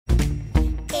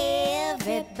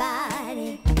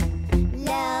Everybody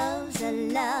loves a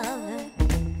lover.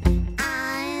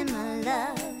 I'm a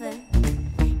lover.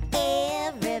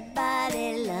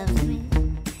 Everybody loves me.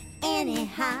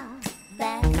 Anyhow,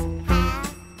 that's how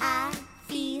I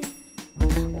feel.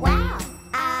 Wow,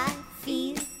 I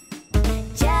feel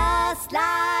just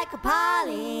like a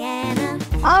Pollyanna.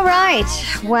 All right.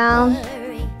 Well,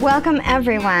 welcome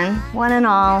everyone, one and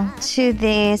all, to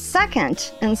the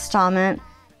second installment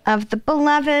of the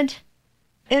beloved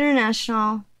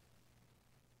International.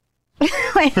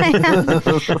 Wait,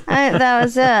 that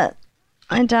was it.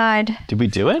 I died. Did we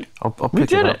do it? I'll We pick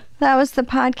did it it. up. That was the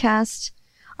podcast.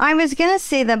 I was going to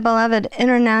see the beloved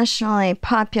internationally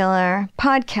popular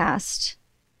podcast,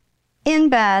 In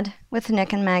Bed with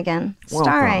Nick and Megan,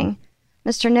 starring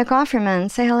Mr. Nick Offerman.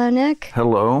 Say hello, Nick.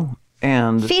 Hello.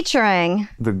 And Featuring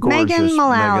the gorgeous Megan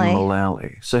Mullally. Megan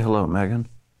Mullally. Say hello, Megan.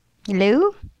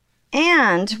 Lou.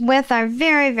 And with our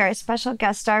very, very special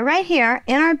guest star right here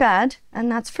in our bed,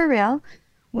 and that's for real.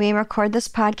 We record this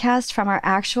podcast from our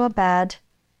actual bed.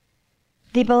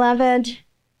 The beloved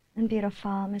and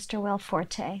beautiful Mr. Will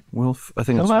Forte. I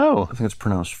think Hello. I think it's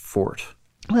pronounced Fort.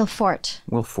 Will Fort.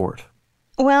 Will Fort.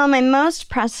 Well, my most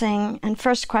pressing and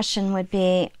first question would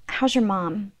be, how's your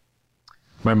mom?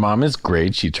 My mom is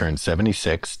great. She turned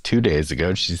 76 2 days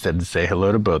ago. She said to say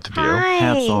hello to both of you. Hi.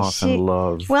 Hats off and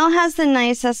love. Will has the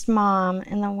nicest mom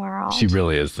in the world. She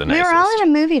really is the We nicest. were all in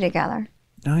a movie together.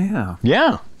 Oh, yeah.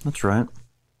 Yeah, That's right.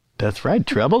 that's right.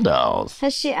 Treble Dolls.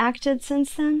 Has she acted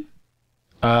since then?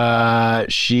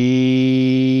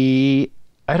 She,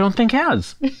 I don't think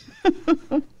has. Well,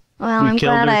 We I'm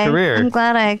killed glad her career. I'm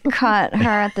glad I caught her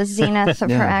at the zenith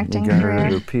of her acting you got her at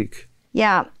career. her peak.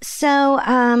 Yeah. So,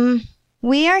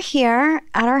 we are here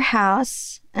at our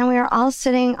house, and we are all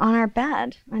sitting on our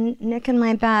bed, on Nick and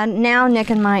my bed. Now, Nick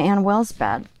and my and Will's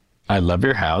bed. I love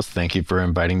your house. Thank you for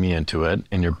inviting me into it.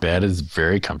 And your bed is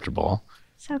very comfortable.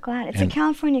 So glad it's a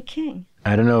California king.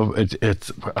 I don't know.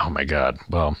 It's oh my God.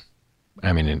 Well,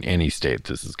 I mean, in any state,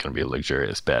 this is going to be a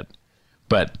luxurious bed.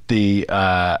 But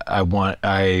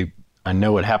I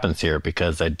know what happens here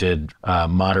because I did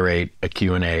moderate a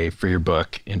Q&A for your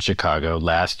book in Chicago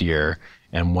last year.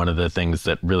 And one of the things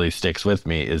that really sticks with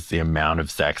me is the amount of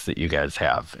sex that you guys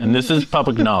have. And this is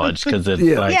public knowledge because it's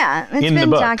like Yeah, it's in the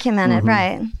been book. documented,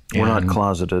 right? We're not And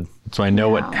closeted. So I know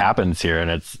what happens here.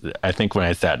 And I think when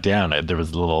I sat down, there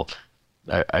was a little,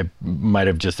 I might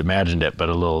have just imagined it, but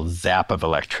a little zap of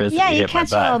electricity Yeah, you hit my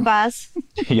catch a little butt. buzz.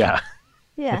 Yeah.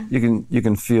 Yeah. You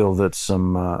can feel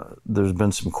that there's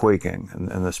been some quaking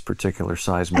in this particular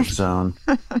seismic zone.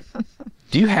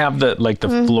 Do you have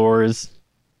the floors?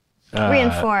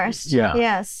 Reinforced. yeah.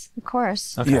 Yes, of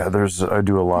course. Yeah, I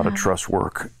do a lot of truss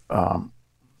work.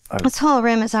 This whole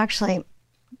room is actually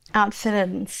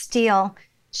outfitted in steel.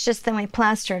 It's just then we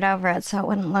plastered over it so it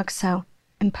wouldn't look so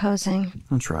imposing.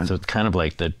 That's right. So it's kind of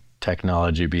like the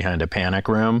technology behind a panic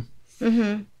room,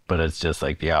 but it's just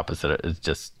like the opposite. It's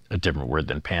just a different word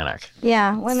than panic.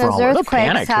 Yeah, when those Frolic. earthquakes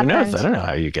Panic? Who knows? I happened. don't know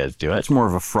how you guys do it. It's more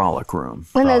of a frolic room.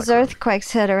 When those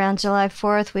earthquakes hit around July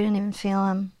 4th, we didn't even feel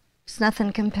them. It's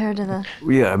nothing compared to the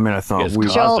Yeah, I mean, I thought Yes, we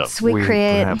jolts we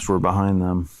create. perhaps were behind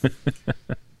them.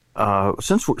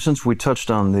 Since we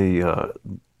touched on the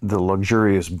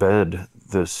luxurious bed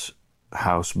this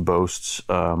house boasts,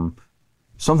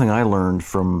 something I learned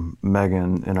from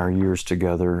Megan in our years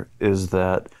together is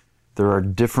that there are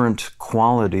different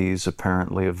qualities,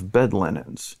 apparently, of bed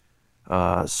linens.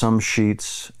 Some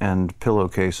sheets and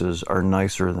pillowcases are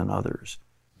nicer than others.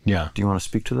 Yeah. Do you want to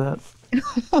speak to that?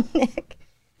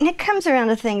 Nick comes around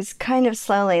to things kind of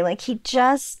slowly. Like he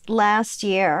just last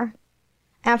year,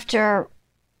 after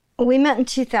we met in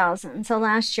 2000, so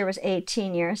last year was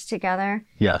 18 years together.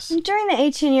 Yes. And during the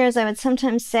 18 years, I would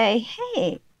sometimes say,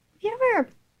 hey, have you ever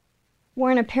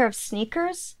worn a pair of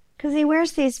sneakers? Because he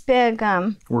wears these big,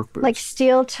 Work boots. like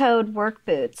steel-toed work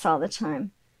boots all the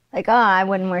time. Like, oh, I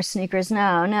wouldn't wear sneakers. No,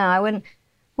 I wouldn't.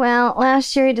 Well,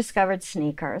 last year he discovered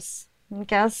sneakers. And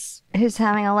guess who's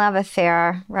having a love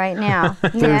affair right now?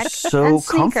 They're Nick so and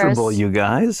sneakers. comfortable, you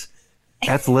guys.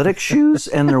 Athletic shoes,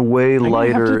 and they're way have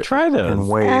lighter to try those. in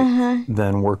weight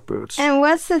than work boots. And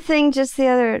what's the thing just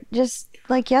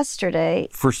like yesterday?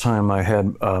 First time I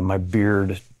had my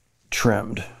beard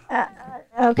trimmed.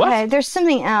 Okay, What? there's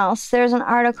something else. There's an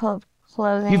article of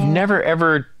clothing. You've never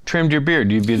ever trimmed your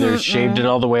beard. You've either shaved it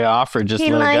all the way off or just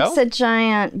He let likes it go. a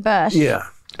giant bush. Yeah.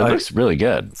 It looks really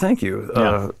good. Thank you.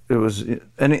 Yeah. It was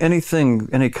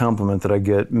any compliment that I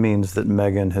get means that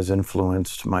Megan has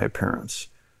influenced my appearance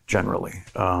generally.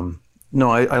 No,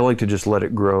 I like to just let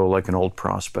it grow like an old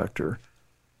prospector.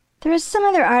 There was some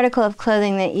other article of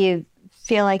clothing that you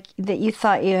feel like that you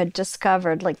thought you had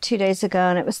discovered like 2 days ago,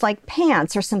 and it was like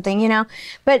pants or something,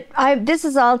 But this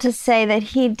is all to say that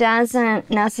he doesn't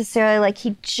necessarily, like,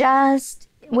 he just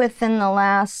within the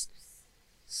last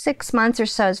 6 months or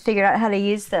so has figured out how to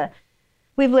use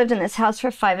we've lived in this house for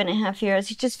 5.5 years.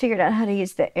 He just figured out how to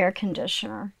use the air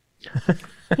conditioner.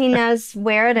 He knows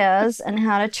where it is and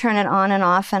how to turn it on and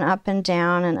off and up and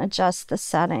down and adjust the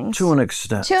settings. To an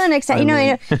extent. You don't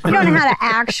know how to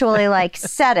actually like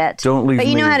set it. Don't leave But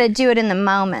you me- know how to do it in the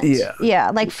moment. Yeah. Yeah,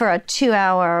 like for a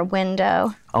 2-hour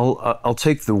window. I'll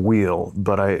take the wheel,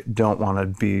 but I don't want to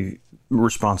be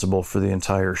responsible for the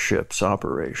entire ship's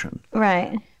operation.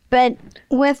 Right. But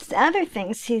with other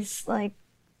things, he's like,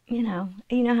 you know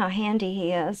how handy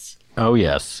he is. Oh,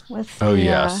 yes. With Oh, the,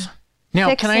 yes.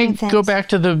 Now, can I fixing go things. back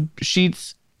to the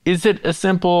sheets? Is it a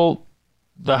simple,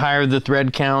 the higher the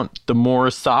thread count, the more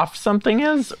soft something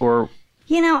is? Or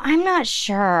I'm not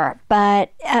sure,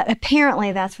 but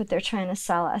apparently that's what they're trying to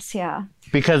sell us, yeah.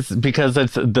 because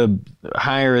it's the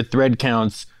higher thread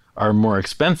counts are more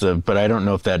expensive, but I don't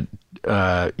know if that,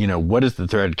 what is the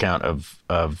thread count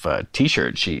of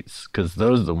T-shirt sheets? Because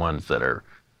those are the ones that are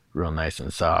real nice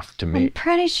and soft to I'm me.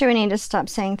 pretty sure we need to stop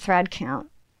saying thread count.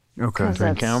 Okay. 'Cause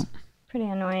Thread that's count, pretty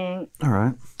annoying. All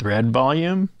right. thread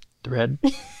volume, thread.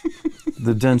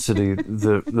 The density,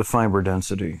 the fiber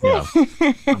density Yeah.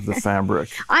 of the fabric.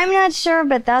 I'm not sure,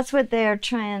 but that's what they're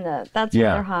that's Yeah.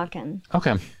 what they're hawking.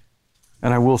 Okay.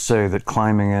 And I will say that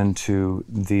climbing into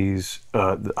these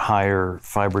the higher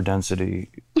fiber density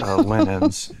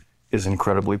linens is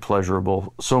incredibly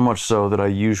pleasurable. So much so that I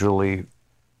usually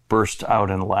burst out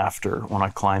in laughter when I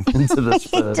climb into this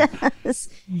bed.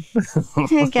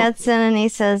 He gets in and he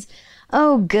says,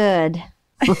 "Oh, good."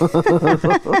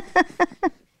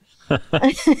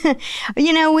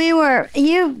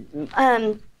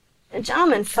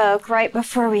 Gentlemen folk, right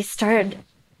before we started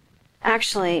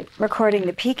actually recording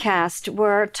the PCast,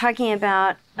 were talking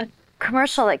about a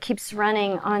commercial that keeps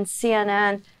running on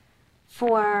CNN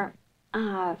for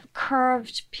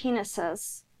curved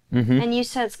penises. And you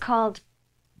said it's called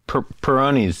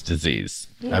Peyronie's disease,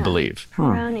 Yeah. I believe.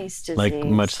 Peyronie's disease. Like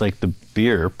much like the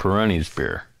beer, Peyronie's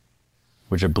beer,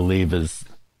 which I believe is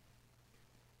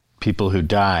people who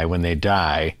die. When they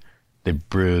die, they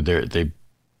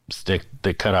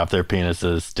cut off their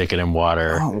penises, stick it in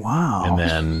water, Oh, wow. and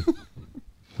then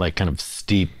like kind of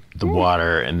steep the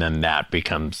water, and then that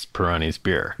becomes Peyronie's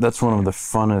beer. That's one of the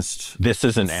funnest. This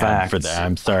is an ad for Facts. that.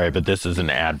 I'm sorry, but this is an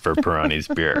ad for Peyronie's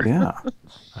beer. Yeah.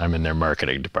 I'm in their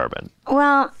marketing department.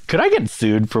 Well, Could I get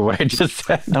sued for what I just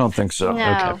said? I don't think so.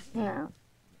 no.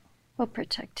 We'll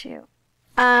protect you.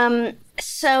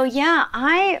 So yeah,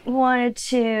 I wanted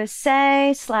to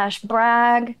say /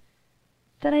 brag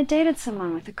that I dated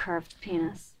someone with a curved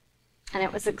penis, and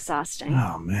it was exhausting.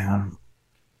 Oh, man.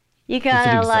 You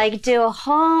gotta exa- like do a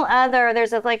whole other.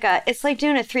 It's like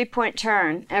doing a 3-point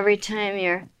turn every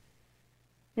time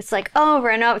It's like over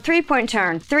and over, 3-point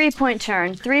turn, 3-point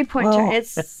turn, 3-point turn. Well-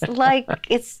 It's like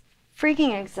it's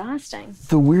freaking exhausting.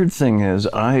 The weird thing is,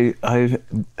 I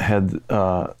had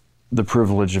the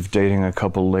privilege of dating a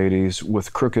couple ladies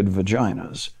with crooked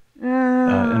vaginas in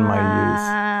my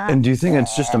youth. And do you think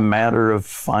it's just a matter of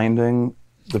finding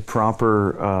the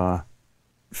proper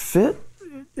fit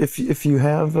if you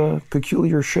have a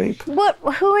peculiar shape? Who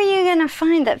are you gonna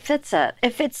find that fits it?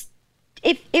 If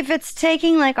it's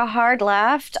taking like a hard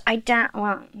left,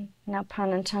 no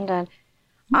pun intended.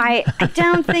 I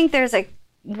don't think there's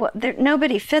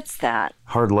nobody fits that.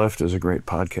 Hard Left is a great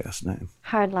podcast name.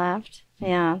 Hard left.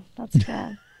 Yeah, that's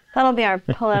good. That'll be our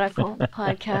political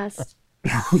podcast.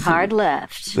 Hard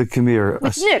left. It can be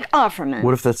With Nick Offerman.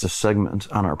 what if that's a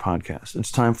segment on our podcast?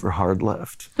 It's time for Hard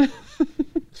Left.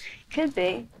 Could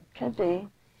be.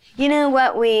 You know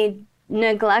what we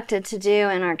neglected to do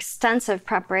in our extensive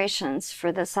preparations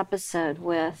for this episode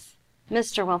with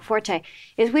Mr. Will Forte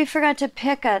is we forgot to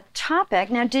pick a topic.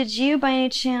 Now, did you by any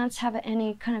chance have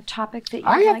any kind of topic that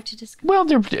you'd like to discuss? Well,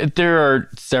 there are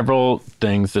several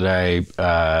things that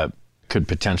I could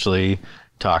potentially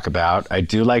talk about. I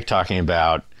do like talking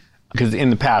about, because in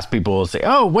the past people will say,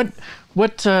 "Oh, what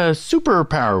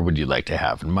superpower would you like to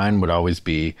have?" And mine would always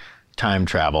be time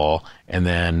travel. And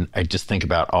then I just think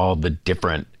about all the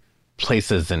different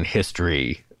places in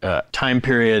history, time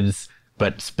periods,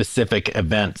 but specific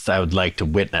events I would like to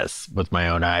witness with my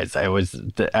own eyes.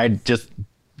 I just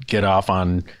get off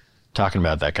on talking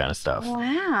about that kind of stuff.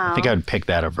 Wow. I think I would pick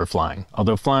that over flying.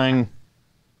 Although flying,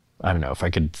 I don't know, if I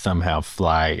could somehow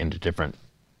fly into different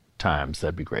times,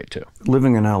 that'd be great too.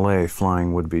 Living in LA,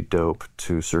 flying would be dope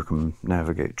to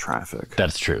circumnavigate traffic.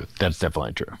 That's true. That's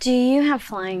definitely true. Do you have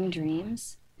flying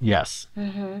dreams? Yes.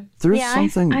 There's Yeah,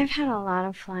 something. I've had a lot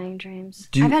of flying dreams.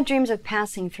 Do you- I've had dreams of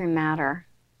passing through matter.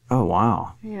 Oh,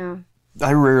 wow. Yeah.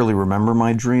 I rarely remember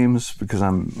my dreams because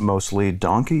I'm mostly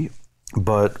donkey.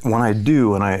 But when I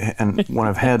do, and when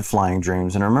I've had flying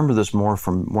dreams, and I remember this more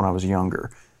from when I was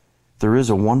younger, there is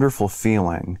a wonderful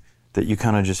feeling that you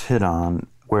kind of just hit on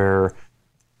where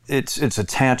it's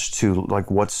attached to like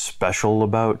what's special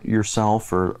about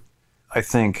yourself, or I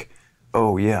think,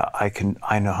 oh yeah,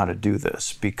 I know how to do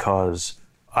this because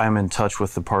I'm in touch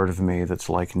with the part of me that's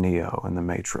like Neo in the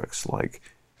Matrix. Like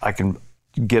I can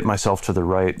get myself to the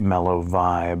right mellow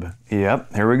vibe.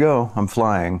 Yep, here we go. I'm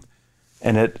flying.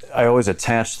 And I always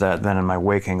attach that then in my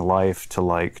waking life to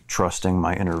like trusting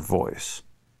my inner voice.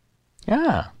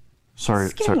 Yeah.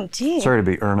 Sorry getting deep. to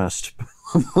be earnest.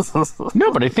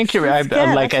 No, but I think you're That's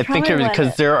good. like That's I think probably you're what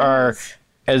because it there are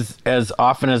is. as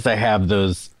often as I have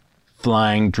those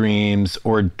flying dreams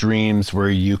or dreams where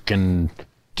you can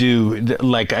do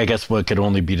like I guess what could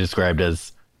only be described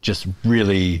as just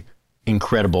really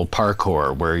incredible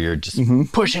parkour where you're just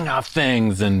pushing off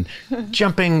things and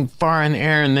jumping far in the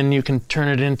air, and then you can turn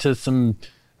it into some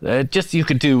just you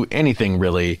could do anything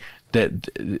really. That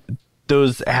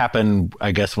those happen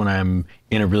I guess when I'm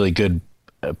in a really good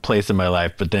place in my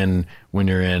life, but then when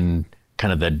you're in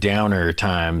kind of the downer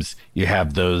times, you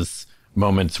have those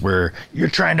moments where you're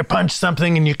trying to punch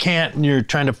something and you can't, and you're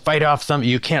trying to fight off something,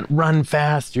 you can't run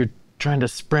fast, you're trying to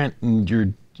sprint, and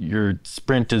your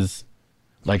sprint is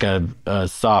like a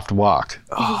soft walk.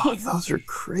 Oh, those are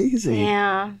crazy.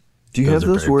 Yeah. Do you Those have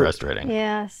are those very where frustrating.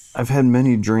 Yes. I've had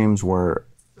many dreams where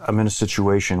I'm in a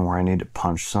situation where I need to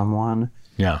punch someone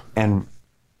Yeah. and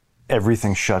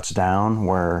everything shuts down,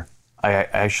 where I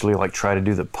actually like try to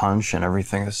do the punch and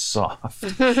everything is soft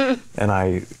and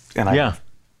I Yeah.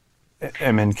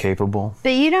 am incapable.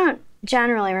 But you don't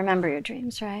generally remember your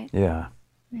dreams, right? Yeah.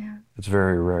 Yeah. It's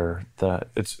very rare that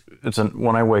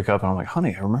when I wake up and I'm like,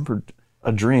 honey, I remembered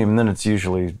a dream, and then it's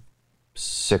usually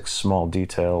 6 small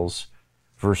details,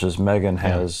 versus Megan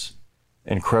has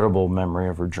incredible memory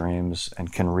of her dreams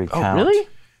and can recount really?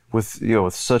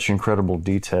 with such incredible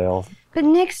detail. But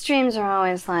Nick's dreams are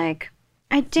always like,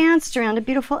 I danced around a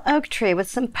beautiful oak tree with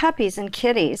some puppies and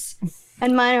kitties.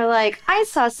 And mine are like, I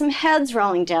saw some heads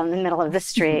rolling down the middle of the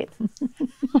street.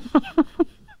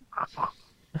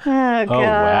 Oh, God. Oh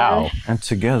wow. And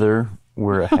together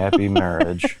we're a happy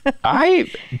marriage.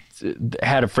 I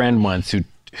had a friend once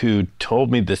who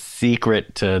told me the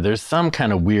secret to, there's some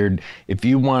kind of weird, if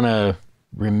you want to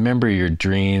remember your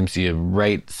dreams, you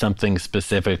write something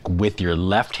specific with your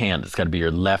left hand. It's got to be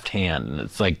your left hand. And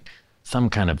it's like some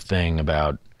kind of thing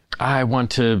about, I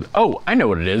know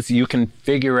what it is. You can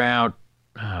figure out,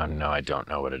 oh no, I don't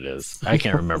know what it is. I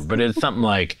can't remember, but it's something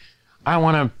like, I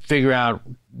want to figure out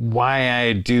why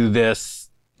I do this,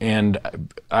 and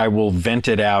I will vent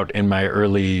it out in my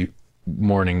early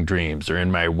morning dreams or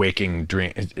in my waking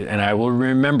dreams, and I will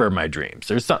remember my dreams.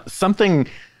 There's something,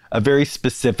 a very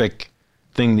specific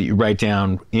thing that you write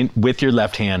down with your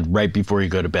left hand right before you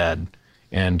go to bed.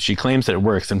 And she claims that it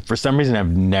works. And for some reason,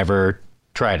 I've never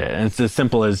tried it. And it's as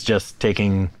simple as just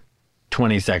taking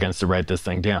 20 seconds to write this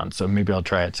thing down. So maybe I'll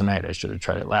try it tonight. I should have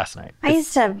tried it last night. I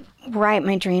used to write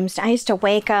my dreams. I used to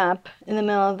wake up in the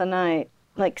middle of the night,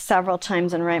 like several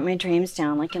times, and write my dreams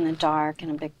down, like in the dark, in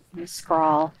a big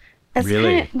scrawl. It's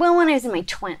Really? Well, when I was in my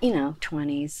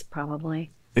 20s,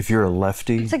 probably. If you're a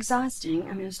lefty, It's exhausting.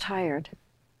 I was tired.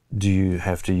 do you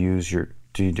have to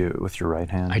do you do it with your right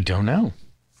hand? I don't know.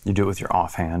 You do it with your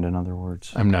offhand, in other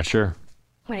words? I'm not sure.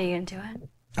 What are you going to do it?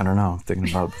 I don't know. I'm thinking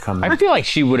about becoming... I feel like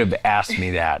she would have asked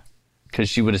me that because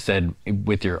she would have said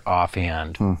with your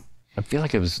offhand. I feel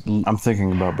like it was, I'm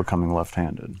thinking about becoming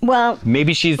left-handed. Well,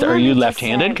 maybe are Let me you just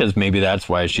left-handed? say- Because maybe that's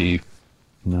why she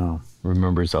No.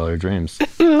 remembers all her dreams.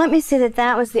 let me say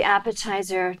that was the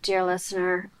appetizer, dear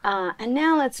listener. And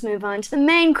now let's move on to the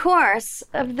main course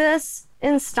of this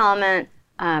installment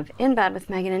of In Bed with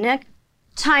Megan and Nick,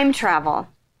 time travel.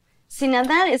 See, now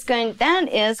that is going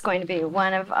to be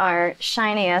one of our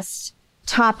shiniest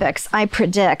topics, I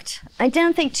predict. I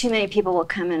don't think too many people will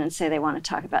come in and say they want to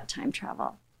talk about time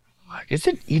travel. Is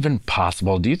it even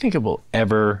possible? Do you think it will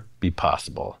ever be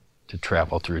possible to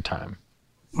travel through time?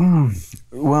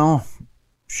 Well,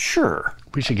 sure.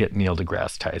 We should get Neil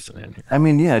deGrasse Tyson in here. I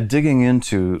mean, yeah, digging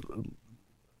into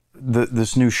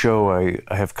this new show I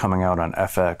have coming out on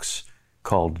FX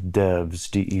called Devs,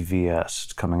 D-E-V-S.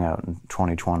 It's coming out in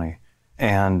 2020.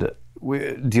 And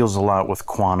it deals a lot with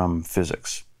quantum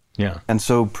physics. Yeah. And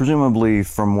so presumably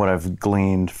from what I've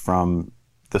gleaned from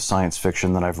the science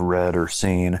fiction that I've read or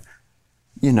seen,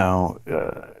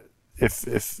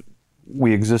 if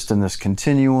we exist in this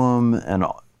continuum and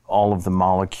all of the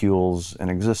molecules in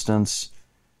existence.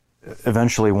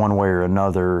 Eventually, one way or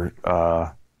another,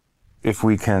 if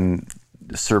we can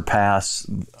surpass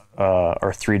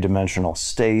our three-dimensional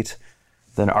state,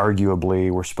 then arguably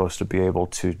we're supposed to be able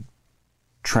to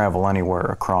travel anywhere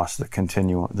across the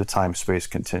continuum, the time-space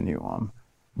continuum.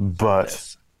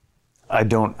 But I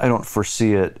don't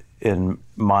foresee it in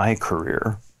my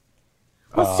career.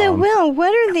 Well, so Will, what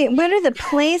are the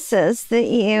places that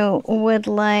you would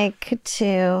like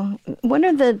to? What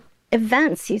are the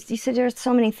events? You said there are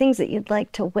so many things that you'd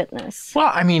like to witness.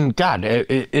 Well, I mean, God,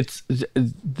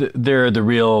 there are the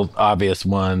real obvious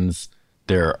ones.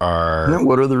 There are.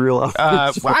 What are the real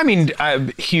obvious I mean,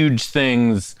 huge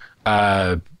things.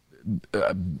 Signing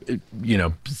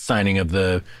of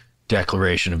the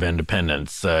Declaration of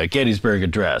Independence, Gettysburg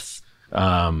Address.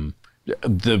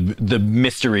 The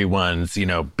mystery ones,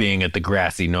 being at the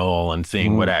grassy knoll and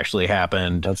seeing what actually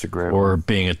happened. That's a great Or one.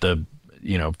 being at the,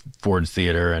 Ford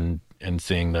Theater and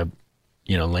seeing the,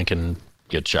 Lincoln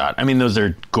get shot. I mean, those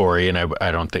are gory, and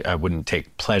I wouldn't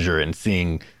take pleasure in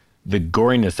seeing the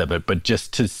goriness of it, but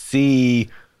just to see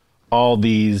all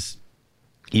these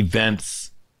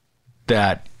events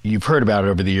that you've heard about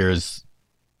over the years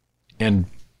and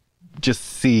just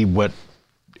see what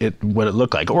it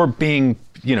looked like, or being,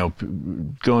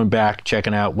 going back,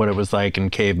 checking out what it was like in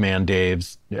Caveman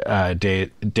Dave's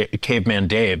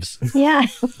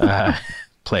Yeah.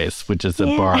 place, which is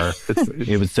a bar.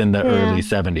 It was in the early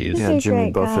 70s. Yeah, a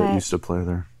Jimmy great Buffett guy. used to play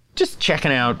there. Just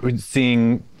checking out,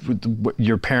 seeing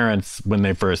your parents when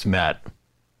they first met.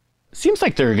 Seems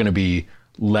like there are going to be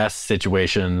less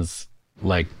situations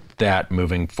like that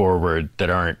moving forward that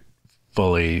aren't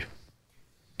fully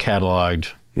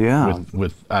cataloged Yeah.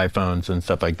 with iPhones and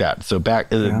stuff like that. So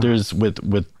there's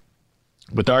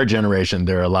with our generation,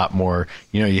 there are a lot more,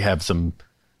 you have some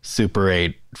Super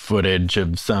 8 footage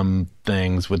of some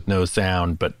things with no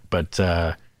sound, but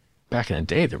back in the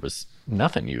day, there was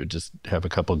nothing. You would just have a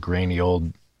couple grainy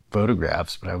old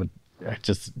photographs, but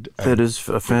That is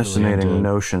a fascinating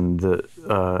notion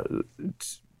that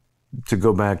to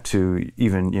go back to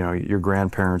even, your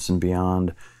grandparents and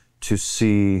beyond, to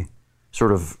see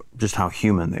sort of just how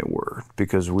human they were,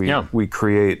 because we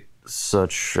create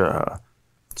such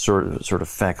sort of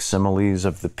facsimiles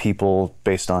of the people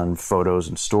based on photos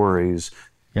and stories.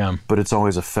 Yeah. But it's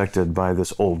always affected by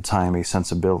this old-timey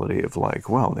sensibility of like,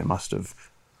 well, they must have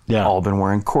all been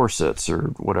wearing corsets or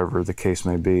whatever the case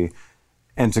may be.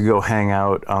 And to go hang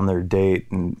out on their date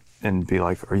and be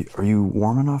like, are you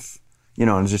warm enough?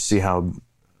 And just see how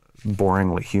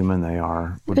boringly human they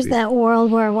are. There's that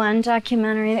World War I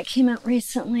documentary that came out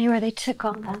recently where they took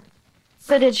all the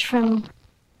footage from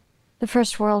the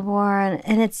First World War,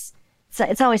 and it's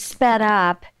always sped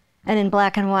up and in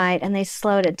black and white, and they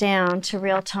slowed it down to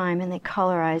real time and they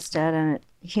colorized it and it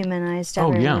humanized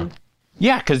everyone. Oh, yeah.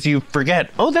 Yeah, because you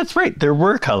forget, that's right, there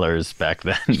were colors back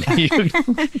then.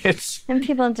 And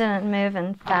people didn't move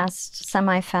in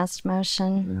semi-fast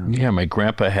motion. Yeah, my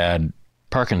grandpa had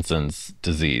Parkinson's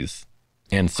disease.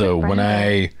 And so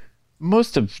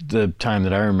most of the time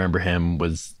that I remember him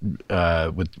was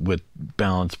with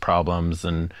balance problems,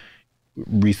 and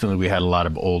recently we had a lot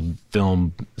of old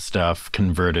film stuff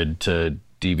converted to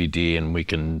DVD,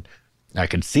 and I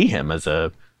could see him as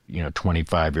a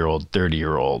 25-year-old,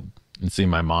 30-year-old, and see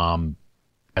my mom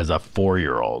as a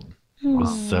 4-year-old. It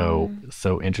was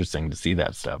so interesting to see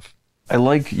that stuff. I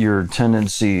like your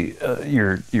tendency,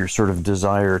 your sort of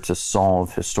desire to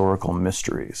solve historical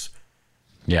mysteries.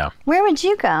 Yeah. Where would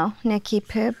you go, Nicky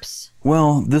Poops?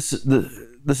 Well, this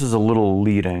is a little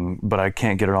leading, but I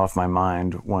can't get it off my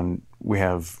mind when we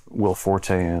have Will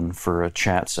Forte in for a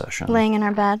chat session. Laying in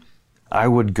our bed. I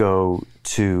would go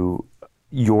to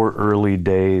your early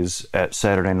days at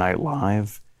Saturday Night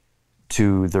Live,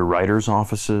 to the writers'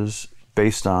 offices,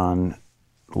 based on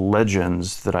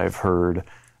legends that I've heard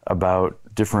about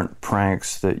different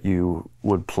pranks that you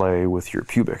would play with your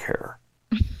pubic hair.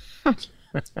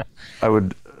 I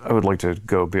would like to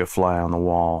go be a fly on the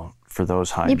wall for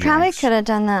those hijinks. You probably could have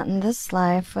done that in this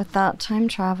life without time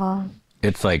travel.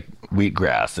 It's like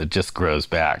wheatgrass. It just grows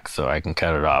back, so I can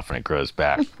cut it off and it grows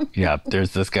back. Yeah,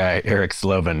 there's this guy, Eric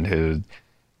Sloven, who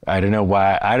I don't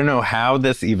know how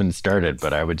this even started,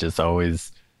 but I would just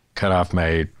always cut off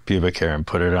my pubic hair and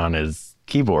put it on his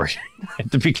keyboard at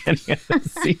the beginning of the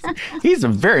season. He's a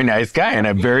very nice guy and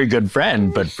a very good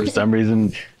friend, but for some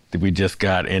reason we just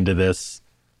got into this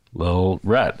little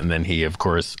rut. And then he, of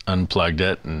course, unplugged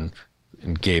it and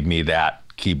gave me that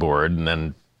keyboard, and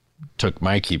then took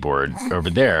my keyboard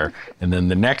over there. And then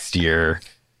the next year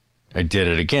I did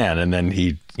it again. And then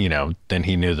he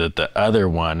knew that the other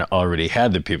one already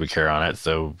had the pubic hair on it.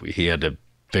 So he had to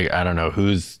I don't know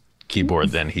whose keyboard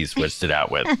then he switched it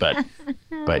out with,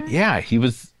 but yeah, he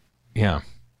was, yeah.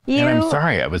 And I'm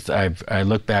sorry. I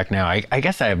look back now. I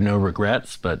guess I have no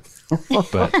regrets, but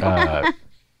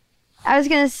I was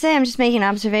going to say, I'm just making an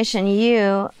observation.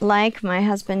 You, like my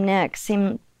husband Nick,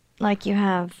 seem like you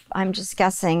have, I'm just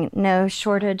guessing, no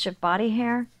shortage of body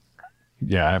hair.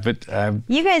 yeah, but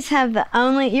You guys have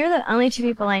you're the only two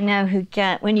people I know who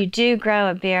get, when you do grow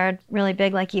a beard really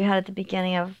big like you had at the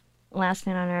beginning of Last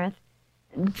Man on Earth,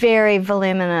 very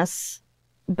voluminous,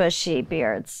 bushy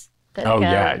beards. That oh go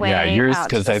yeah, way yeah, yours, out to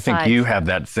because the I think sides. you have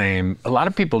that same. A lot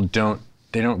of people don't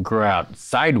grow out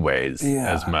sideways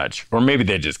Yeah. as much, or maybe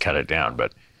they just cut it down.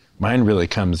 But mine really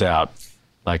comes out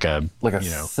like a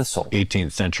thistle.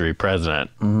 18th century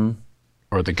president,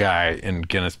 or the guy in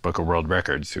Guinness Book of World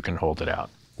Records who can hold it out.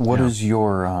 What is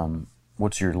your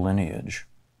what's your lineage?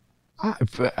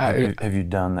 Have you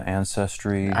done the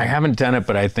ancestry? I haven't done it,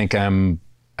 but I think I'm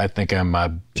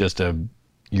just a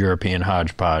European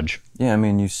hodgepodge. Yeah, I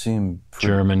mean, you seem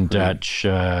German, Dutch,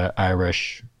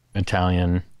 Irish,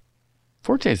 Italian.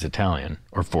 Forte's Italian,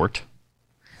 or Fort.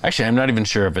 Actually, I'm not even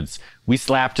sure if it's... We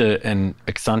slapped an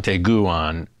accent aigu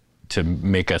on to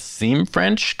make us seem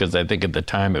French, because I think at the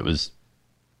time it was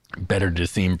better to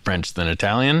seem French than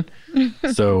Italian.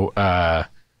 So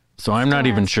I'm not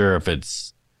even sure if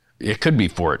it's... It could be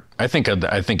Fort. I think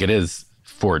it is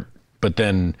Fort, but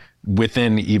then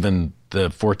within even the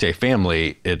Forte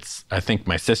family, it's... I think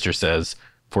my sister says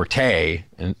Forte,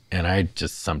 and I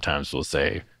just sometimes will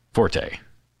say Forte.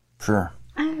 Sure.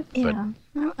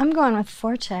 I'm going with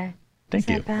Forte. Thank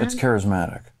you. It's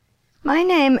charismatic. My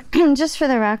name, just for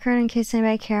the record, in case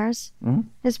anybody cares,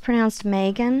 is pronounced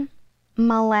Megan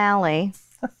Mullally.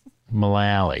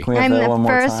 Mullally. Can we have I'm that the one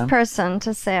more first time? person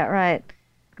to say it right.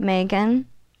 Megan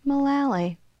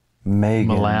Mullally. Megan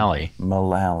Mullally.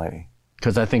 Mullally.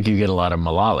 Because I think you get a lot of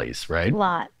Mullalis, right?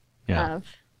 Lot Yeah. of.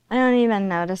 I don't even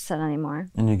notice it anymore.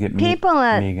 And you get People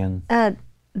at Megan.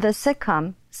 the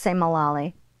sitcom say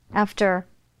Mullally after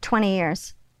 20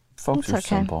 years. Folks It's are okay.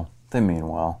 simple. They mean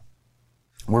well.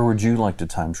 Where would you like to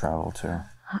time travel to?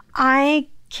 I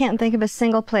can't think of a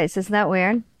single place. Isn't that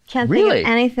weird? Can't Really? think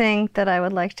of anything that I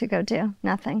would like to go do.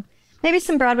 Nothing. Maybe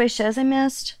some Broadway shows I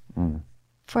missed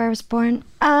before I was born.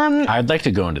 I'd like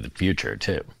to go into the future,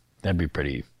 too. That'd be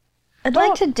pretty... I'd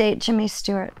like to date Jimmy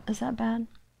Stewart. Is that bad?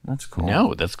 That's cool.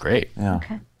 No, that's great. Yeah.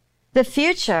 Okay. The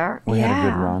future. We yeah. had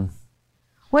a good run.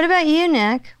 What about you,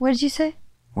 Nick? What did you say?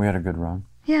 We had a good run.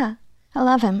 Yeah. I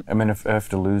love him. I mean, if I have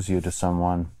to lose you to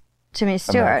someone, Jimmy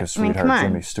Stewart. America's I mean, come sweetheart, on.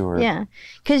 Jimmy Stewart. Yeah.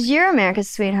 Because you're America's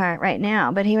sweetheart right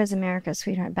now, but he was America's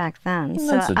sweetheart back then.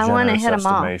 That's so a I want to generous hit them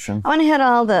all. estimation. I want to hit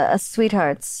all the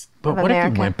sweethearts But of what America.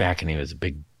 if he went back and he was a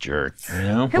big jerk, you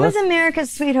know? Who was America's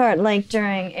sweetheart like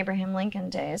during Abraham Lincoln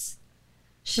days?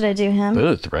 Should I do him?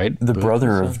 Booth, right? The Booth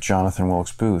brother was of Jonathan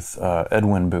Wilkes Booth,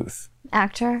 Edwin Booth.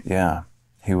 Actor? Yeah.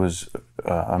 He was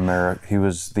He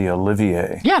was the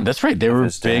Olivier. Yeah, that's right. They were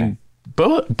his day. big...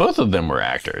 Both of them were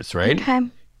actors, right? Okay.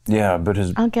 Yeah, but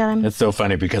his I'll get him. It's so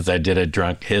funny because I did a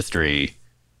drunk history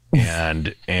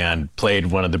and played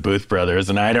one of the Booth brothers,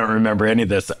 and I don't remember any of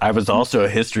this. I was also a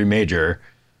history major,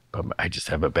 but I just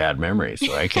have a bad memory,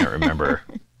 so I can't remember.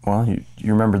 well,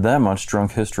 you remembered that much.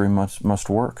 Drunk history must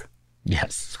work.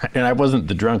 Yes, and I wasn't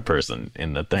the drunk person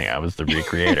in the thing. I was the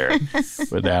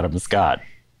recreator with Adam Scott.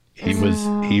 He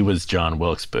was John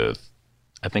Wilkes Booth.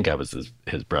 I think I was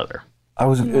his brother.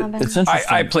 It's interesting.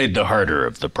 I played the harder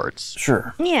of the parts.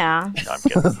 Sure. Yeah. No,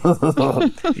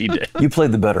 I'm kidding. He did. You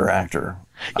played the better actor.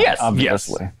 Yes,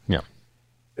 obviously. Yes.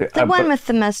 The one with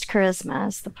the most charisma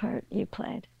is the part you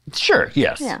played. Yeah. Sure.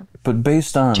 Yes. Yeah. But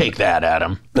based on Take that,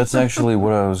 Adam. that's actually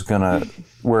where I was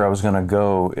gonna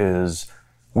go is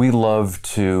we love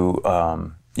to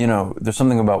there's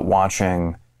something about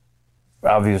watching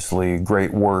obviously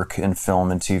great work in film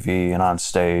and TV and on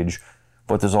stage,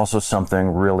 but there's also something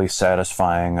really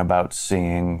satisfying about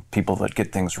seeing people that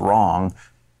get things wrong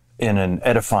in an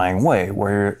edifying way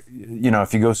where,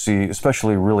 if you go see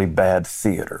especially really bad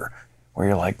theater where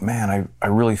you're like, man, I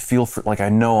really feel I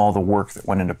know all the work that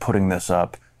went into putting this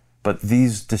up, but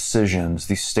these decisions,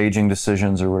 these staging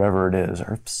decisions or whatever it is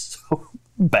are so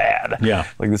bad. Yeah.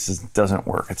 Like this doesn't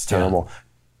work. It's terrible.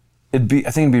 I think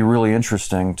it'd be really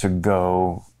interesting to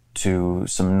go to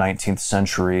some 19th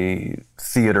century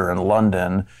theater in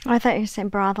London. I thought you were saying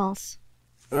brothels.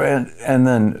 And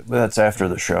then that's after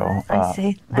the show. I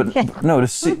see. But Okay. no, to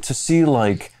see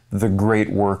like the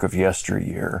great work of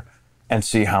yesteryear and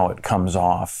see how it comes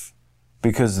off,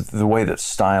 because the way that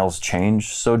styles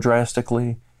change so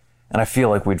drastically, and I feel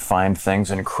like we'd find things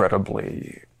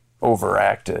incredibly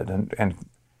overacted and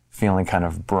feeling kind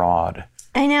of broad.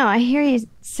 I know. I hear you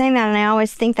saying that, and I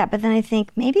always think that, but then I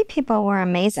think maybe people were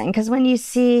amazing because when you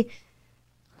see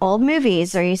old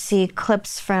movies or you see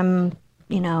clips from,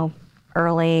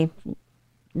 early,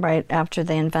 right after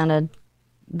they invented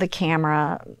the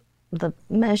camera, the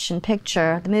motion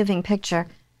picture, the moving picture,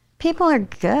 people are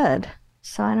good.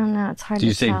 So I don't know. It's hard Do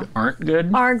you to say tell. aren't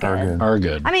good? Are good. Are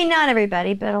good. I mean, not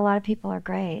everybody, but a lot of people are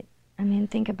great. I mean,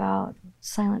 think about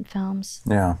silent films.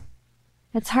 Yeah,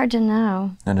 It's hard to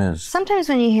know. it is. Sometimes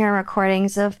when you hear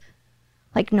recordings of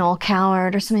like Noel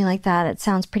Coward or something like that, it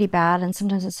sounds pretty bad, and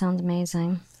sometimes it sounds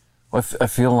amazing. Well, I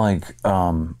feel like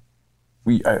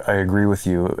I agree with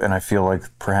you, and I feel like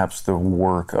perhaps the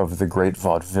work of the great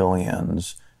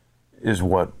vaudevillians is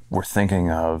what we're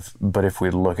thinking of. But if we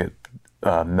look at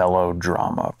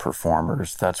melodrama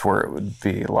performers, that's where it would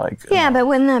be like. Yeah, but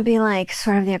wouldn't that be like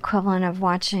sort of the equivalent of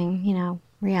watching,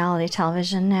 reality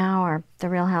television now or The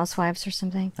Real Housewives or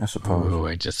something? I suppose. Oh,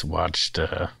 I just watched.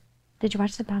 Did you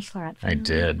watch The Bachelorette? I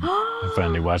did. I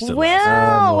finally watched it. Will,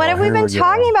 last what have we here been we go.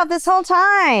 talking about this whole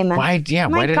time? Why? Yeah.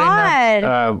 My why did God.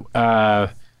 I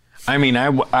not? I mean,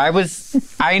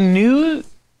 I knew.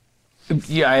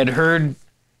 Yeah, I had heard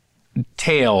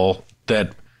tale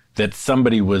that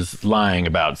somebody was lying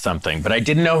about something, but I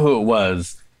didn't know who it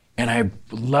was. And I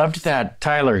loved that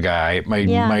Tyler guy.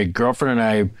 My girlfriend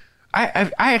and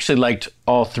I actually liked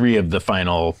all three of the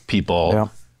final people. Yeah.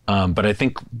 But I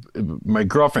think my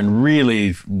girlfriend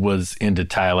really was into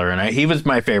Tyler, and he was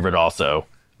my favorite also.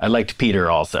 I liked Peter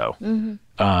also.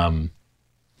 Mm-hmm.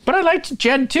 But I liked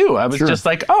Jed too. I was just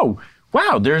like, oh,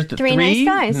 wow, there's the Three three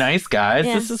nice guys.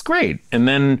 Yeah. This is great. And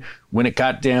then when it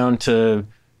got down to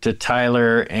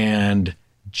Tyler and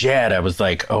Jed, I was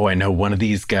like, oh, I know one of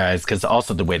these guys. Because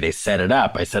also the way they set it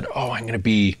up, I said, this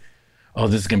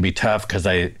is going to be tough. Because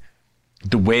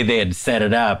the way they had set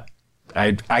it up,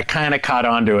 I kind of caught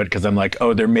on to it because I'm like,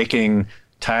 oh, they're making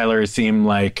Tyler seem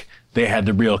like they had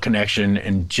the real connection,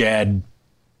 and Jed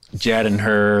and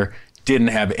her didn't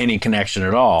have any connection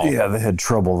at all. Yeah, they had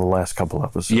trouble the last couple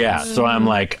episodes. Yeah, so I'm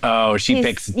like, oh, she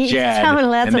picks Jed,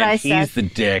 totally, that's and what then I he's said. the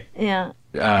dick.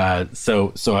 Yeah.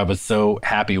 So I was so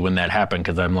happy when that happened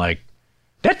because I'm like,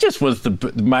 that just was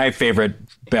my favorite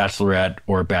Bachelorette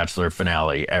or Bachelor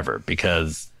finale ever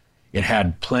because it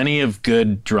had plenty of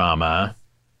good drama.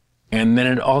 And then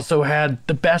it also had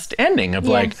the best ending of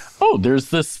like, oh, there's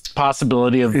this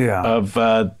possibility of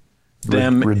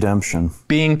them redemption,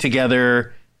 being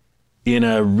together in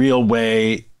a real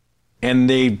way, and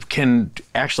they can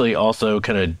actually also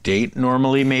kind of date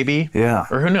normally, maybe. Yeah,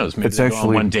 or who knows? Maybe it's they actually go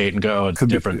on one date and go, oh, it's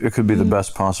different. It could be the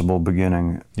best possible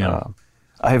beginning. Yeah.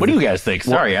 What do you guys think?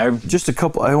 Sorry, just a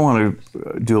couple. I want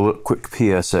to do a quick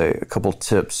PSA, a couple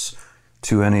tips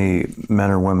to any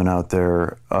men or women out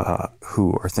there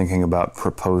who are thinking about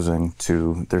proposing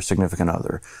to their significant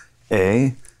other.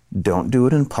 A, don't do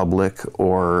it in public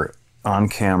or on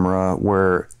camera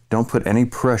where don't put any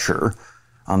pressure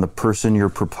on the person you're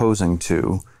proposing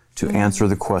to answer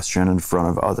the question in front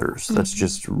of others. That's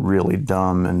just really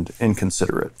dumb and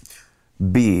inconsiderate.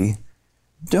 B,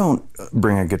 don't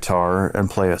bring a guitar and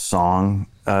play a song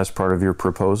as part of your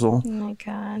proposal. Oh my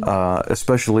God.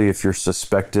 Especially if you're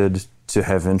suspected to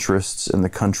have interests in the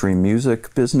country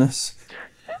music business.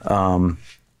 But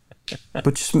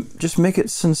just make it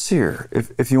sincere.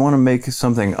 If you want to make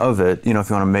something of it, if you want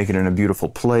to make it in a beautiful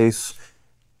place,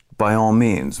 by all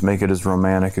means, make it as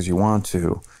romantic as you want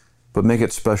to, but make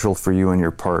it special for you and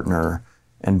your partner,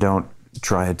 and don't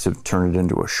try to turn it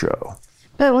into a show.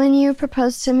 But when you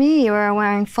proposed to me, you were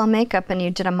wearing full makeup and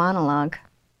you did a monologue.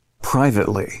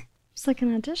 Privately. It's like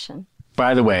an audition.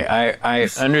 by the way, I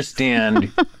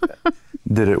understand.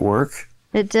 Did it work?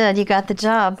 It did. You got the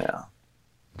job. Yeah.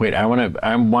 Wait, I want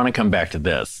to come back to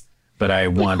this, but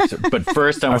but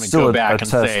first I want to still go back and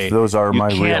attest say those are my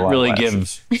you can't real really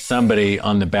eyelashes. give somebody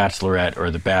on The Bachelorette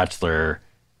or The Bachelor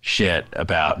shit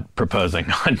about proposing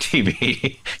on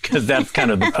TV because that's kind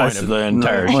of the point of the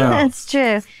entire show. That's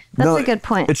true. That's a good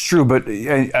point. It's true, but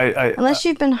I Unless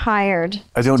you've been hired.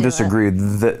 I don't to do disagree.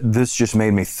 This just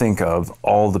made me think of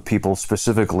all the people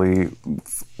specifically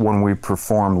when we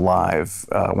perform live,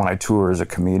 when I tour as a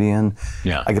comedian.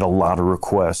 Yeah. I get a lot of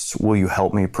requests. Will you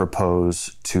help me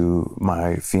propose to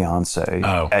my fiance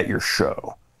at your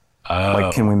show?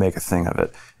 Like, can we make a thing of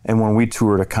it? And when we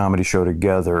toured a comedy show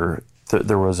together,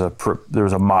 there was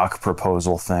a mock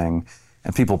proposal thing,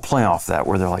 and people play off that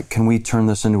where they're like, can we turn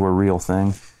this into a real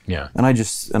thing? Yeah. And I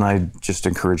just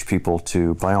encourage people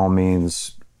to, by all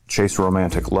means, chase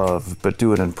romantic love, but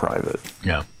do it in private.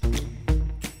 Yeah.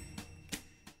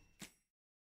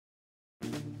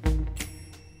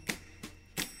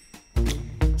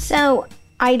 So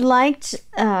I liked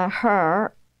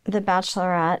her The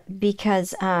Bachelorette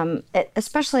because,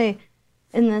 especially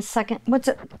in the second,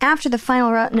 after the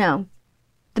final row? No,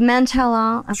 the Men Tell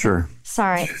All. Okay. Sure.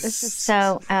 Sorry, this is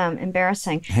so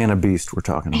embarrassing. Hannah Beast, we're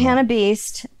talking about. Hannah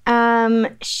Beast.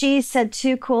 She said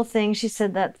two cool things. She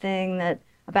said that thing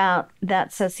about that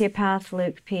sociopath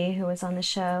Luke P, who was on the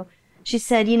show. She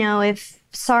said,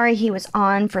 sorry he was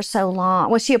on for so long.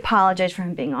 Well, she apologized for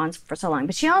him being on for so long.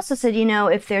 But she also said,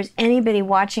 if there's anybody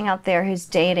watching out there who's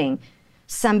dating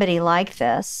somebody like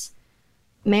this,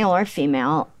 male or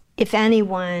female, if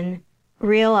anyone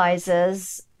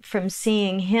realizes from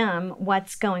seeing him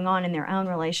what's going on in their own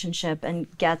relationship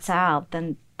and gets out,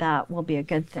 then that will be a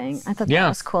good thing. I thought that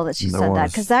was cool that she said that,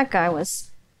 because that guy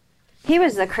was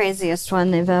the craziest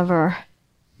one they've ever...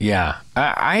 Yeah,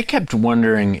 I kept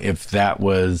wondering if that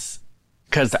was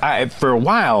because for a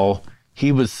while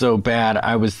he was so bad.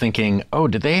 I was thinking, oh,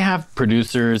 do they have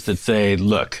producers that say,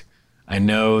 look, I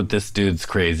know this dude's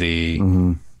crazy.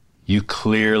 Mm-hmm. You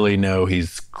clearly know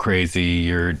he's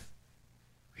crazy.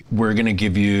 We're going to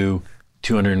give you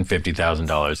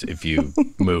 $250,000 if you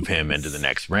move him into the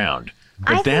next round.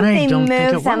 But I don't think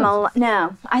it was.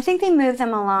 No, I think they move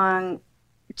them along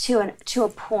to a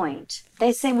point.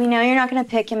 They say, we know you're not going to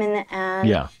pick him in the end.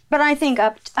 Yeah. But I think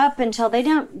up until they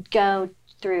don't go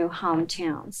through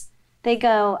hometowns. They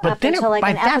go up until like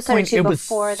an episode or two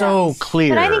before that. It was so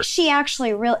clear. But I think she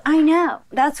actually I know.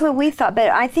 That's what we thought. But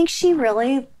I think she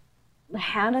really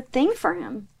had a thing for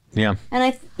him. Yeah.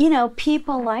 And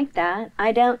people like that.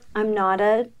 I'm not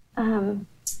a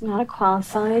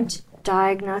qualified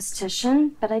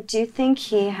diagnostician, but I do think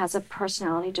he has a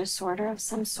personality disorder of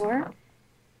some sort.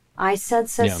 I said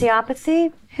sociopathy.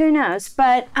 Yeah. Who knows?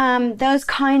 But those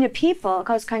kinds of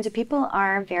people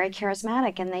are very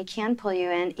charismatic, and they can pull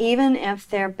you in, even if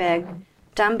they're big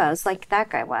dumbos like that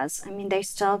guy was. I mean, they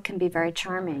still can be very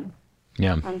charming.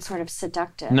 Yeah. And sort of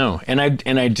seductive. No, and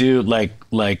I do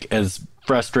like as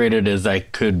frustrated as I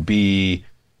could be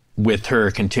with her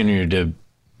continuing to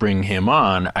bring him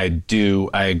on. I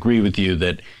agree with you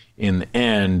that in the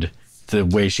end, the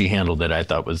way she handled it, I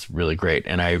thought was really great,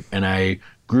 and I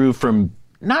grew from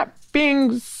not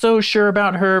being so sure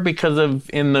about her because of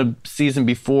in the season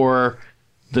before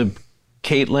the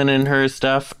Caitlyn and her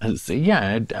stuff.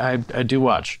 Yeah, I do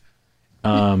watch.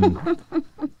 I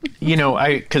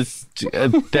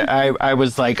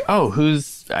was like, oh,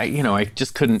 I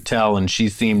just couldn't tell, and she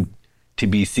seemed to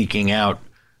be seeking out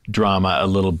drama a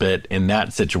little bit in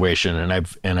that situation,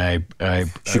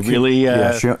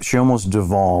 she almost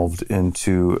devolved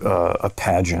into a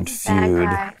pageant feud.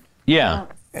 Yeah.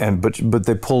 But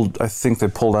they pulled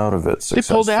out of it successfully. They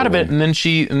pulled out of it, and then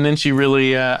she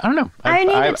really I don't know. I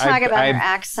need to talk about her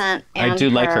accent. And I do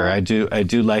like her. I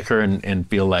do like her, and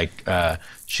feel like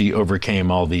she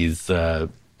overcame all these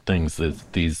things,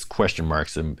 these question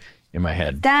marks in my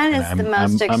head. That is the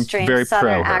most extreme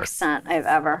Southern accent I've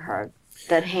ever heard.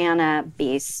 That Hannah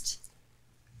Beast.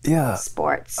 Yeah.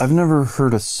 Sports. I've never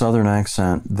heard a Southern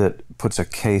accent that puts a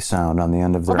K sound on the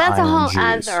end of their that's INGs.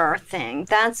 A whole other thing.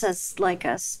 That's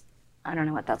I don't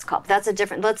know what that's called. That's a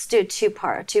different, let's do a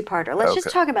two-parter. Let's just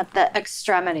talk about the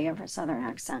extremity of her Southern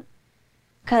accent.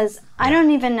 Because I don't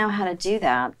even know how to do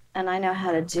that, and I know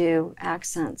how to do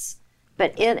accents.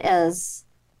 But it is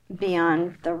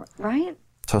beyond right?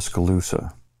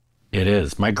 Tuscaloosa. It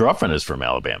is. My girlfriend is from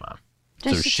Alabama.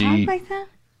 Does she talk like that?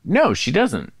 No, she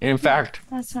doesn't. In fact...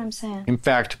 That's what I'm saying. In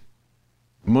fact,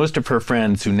 most of her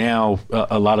friends who now,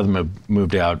 a lot of them have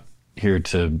moved out here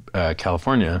to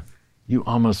California, you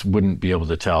almost wouldn't be able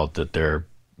to tell that they're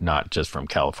not just from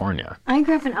California. I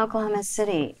grew up in Oklahoma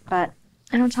City, but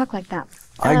I don't talk like that.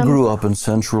 I grew up in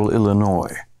central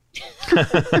Illinois.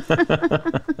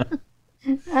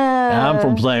 I'm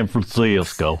from San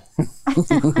Francisco.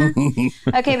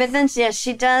 Okay, but then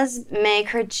she does make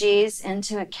her G's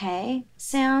into a K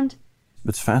sound.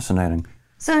 It's fascinating.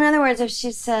 So in other words, if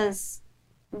she says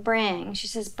bring, she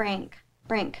says brink.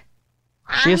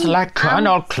 She's like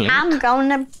Colonel Clink. I'm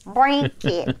gonna brink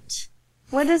it.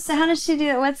 How does she do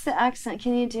it? What's the accent?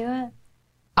 Can you do it?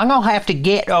 I'm gonna have to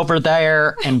get over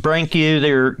there and brink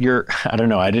you your I don't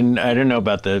know. I didn't know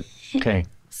about the okay.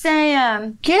 Say,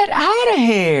 get out of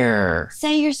here.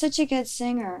 Say you're such a good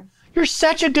singer. You're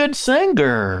such a good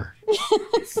singer.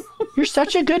 You're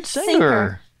such a good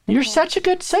singer. You're such a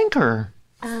good singer.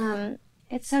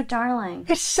 It's so darling.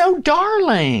 It's so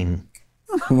darling.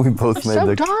 We both made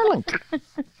so darling.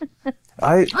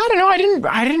 I don't know.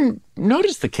 I didn't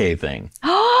notice the K thing.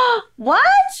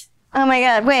 What? Oh my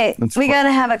God! Wait, we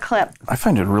gotta have a clip. I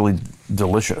find it really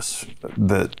delicious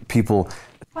that people.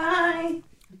 Bye.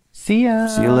 See ya.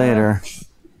 See you later.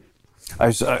 I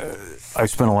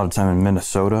spent a lot of time in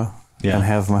Minnesota Yeah. and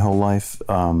have my whole life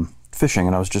fishing.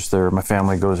 And I was just there. My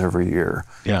family goes every year.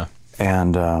 Yeah.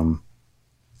 And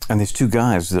these two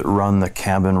guys that run the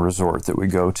cabin resort that we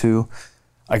go to,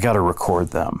 I got to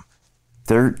record them.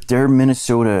 Their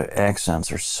Minnesota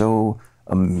accents are so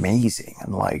amazing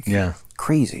and like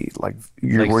crazy. Like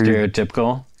Like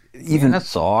stereotypical. Even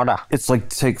Minnesota. it's like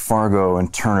take Fargo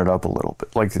and turn it up a little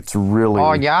bit. Like it's really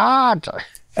Oh yeah.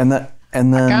 and then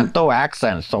Can't do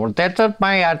accents, so that's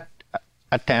my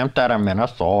attempt at a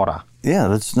Minnesota. yeah,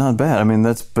 that's not bad. I mean,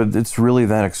 but it's really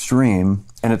that extreme,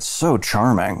 and it's so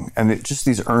charming, and just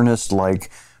these earnest,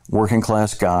 like working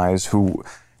class guys who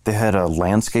they had a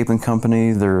landscaping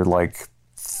company. They're like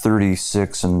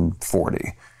 36 and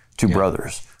 40, two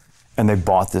brothers, and they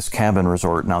bought this cabin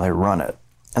resort. Now they run it,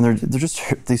 and they're just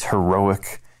these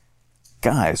heroic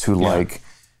guys who like,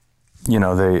 you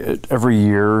know, they every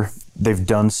year they've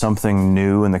done something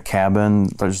new in the cabin.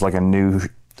 There's like a new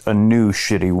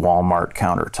shitty Walmart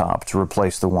countertop to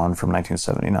replace the one from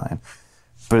 1979.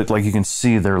 But like you can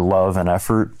see their love and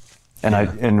effort, and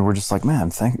and we're just like,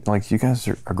 man, you guys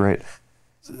are great.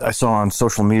 I saw on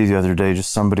social media the other day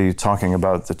just somebody talking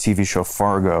about the TV show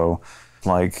Fargo.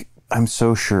 Like, I'm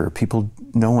so sure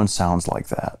no one sounds like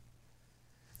that.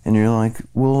 And you're like,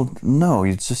 well, no,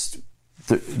 it's just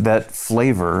that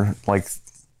flavor, like,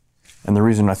 and the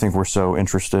reason I think we're so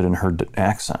interested in her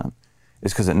accent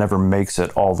is because it never makes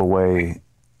it all the way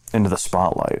into the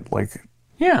spotlight. Like,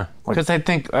 yeah, because I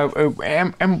think,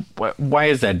 and why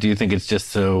is that? Do you think it's just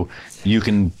so you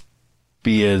can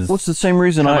be as what's the same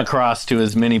reason come across to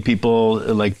as many people,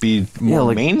 like be more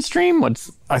like, mainstream?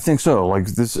 I think so. Like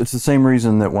this, it's the same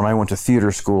reason that when I went to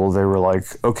theater school, they were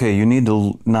like, okay, you need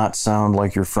to not sound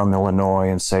like you're from Illinois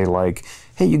and say like,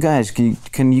 hey, you guys,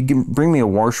 can you bring me a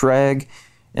wash rag?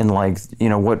 And like, you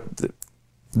know what?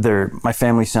 My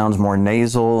family sounds more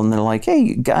nasal, and they're like,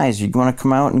 hey, guys, you want to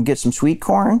come out and get some sweet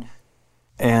corn?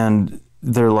 And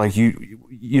they're like,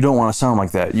 you don't want to sound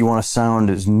like that. You want to sound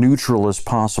as neutral as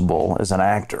possible as an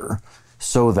actor,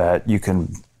 so that you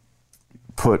can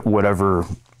put whatever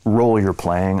role you're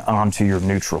playing onto your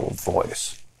neutral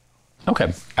voice.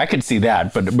 Okay, I could see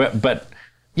that, but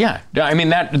yeah, I mean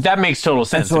that makes total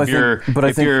sense. So if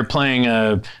you're playing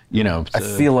a, you know, I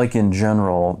feel like in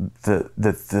general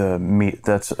that's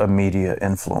a media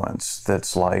influence.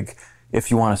 That's like, if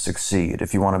you want to succeed,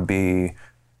 if you want to be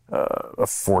a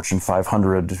Fortune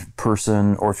 500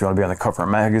 person, or if you want to be on the cover of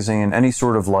a magazine, any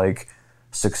sort of like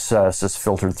success is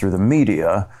filtered through the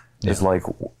media. Is like,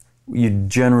 you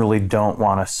generally don't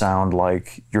want to sound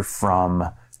like you're from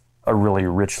a really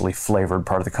richly flavored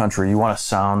part of the country. You want to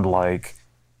sound like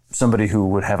somebody who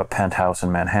would have a penthouse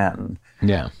in Manhattan.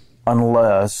 Yeah.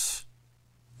 Unless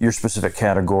your specific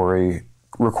category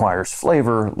requires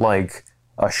flavor, like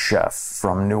a chef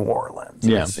from New Orleans.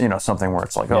 Yeah. It's, you know, something where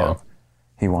it's like,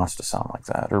 he wants to sound like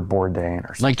that, or Bourdain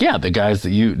or something. Like, yeah, the guys that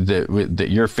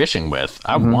you're fishing with,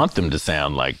 I want them to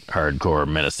sound like hardcore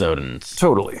Minnesotans.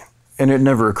 Totally. And it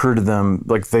never occurred to them,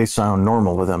 like, they sound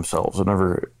normal to themselves. It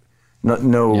never,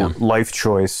 no life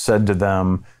choice said to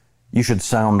them, you should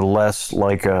sound less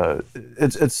like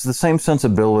it's the same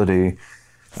sensibility.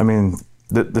 I mean,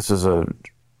 this is a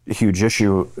huge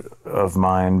issue of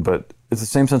mine, but it's the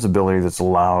same sensibility that's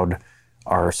allowed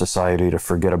our society to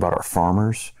forget about our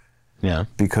farmers. Yeah.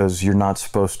 Because you're not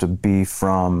supposed to be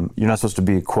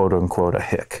quote unquote a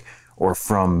hick, or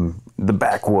from the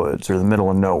backwoods or the middle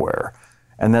of nowhere.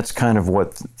 And that's kind of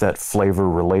what that flavor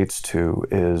relates to,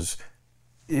 is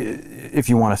if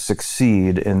you want to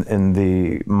succeed in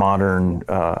the modern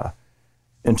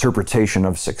interpretation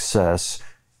of success,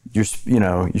 you're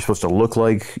supposed to look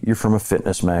like you're from a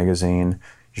fitness magazine.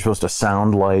 You're supposed to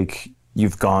sound like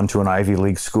you've gone to an Ivy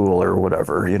League school or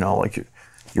whatever, you know, like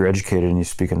you're educated and you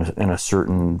speak in a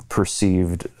certain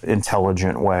perceived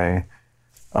intelligent way.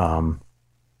 And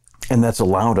that's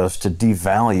allowed us to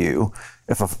devalue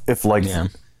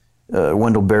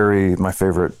Wendell Berry, my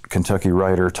favorite Kentucky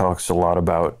writer, talks a lot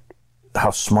about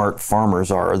how smart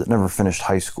farmers are that never finished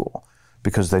high school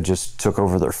because they just took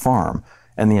over their farm.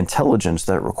 And the intelligence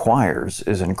that requires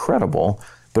is incredible,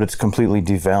 but it's completely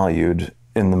devalued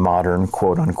in the modern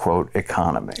quote unquote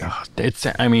economy. I got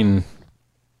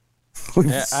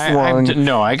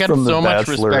so much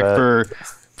respect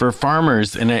for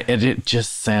farmers, and it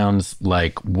just sounds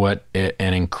like what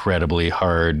an incredibly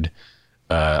hard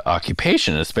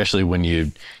occupation, especially when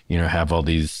you have all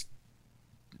these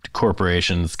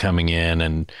corporations coming in,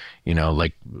 and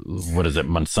like, what is it,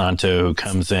 Monsanto, who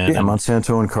comes in,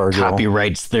 Monsanto and Cargill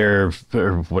copyrights their,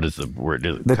 or what is the word,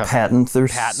 they patent their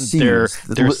seeds,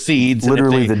 their seeds,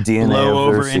 literally and if they the DNA blow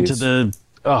of their over into seeds.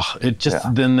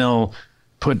 then they'll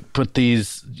put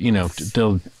these,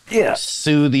 they'll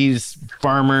sue these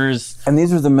farmers And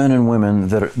these are the men and women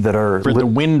that are for the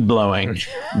wind blowing.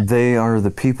 they are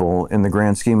the people in the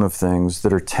grand scheme of things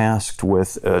that are tasked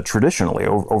with traditionally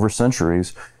over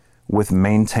centuries with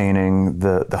maintaining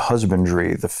the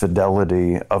husbandry, the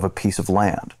fidelity of a piece of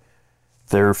land.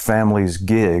 Their family's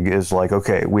gig is like,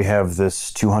 okay, we have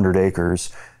this 200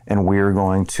 acres and we're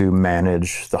going to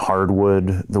manage the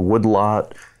hardwood, the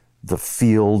woodlot, the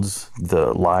fields,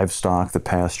 the livestock, the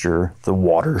pasture, the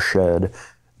watershed.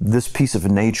 This piece of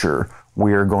nature,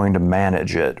 we are going to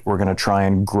manage it. We're going to try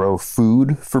and grow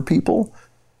food for people.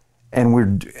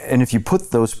 And if you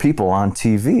put those people on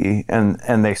TV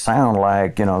and they sound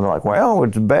like, they're like, well,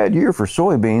 it's a bad year for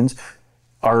soybeans.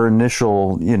 Our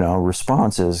initial,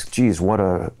 response is, geez, what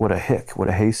a hick, what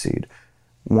a hayseed.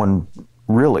 When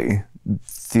really,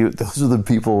 those are the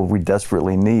people we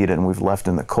desperately need and we've left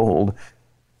in the cold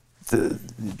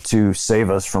to save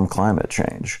us from climate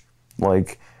change.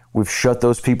 Like, we've shut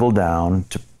those people down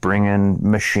to bring in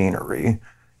machinery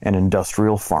and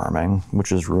industrial farming,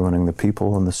 which is ruining the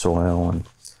people and the soil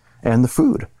and the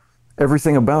food.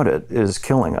 Everything about it is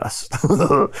killing us.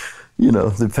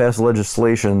 They passed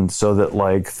legislation so that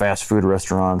like fast food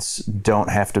restaurants don't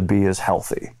have to be as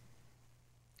healthy.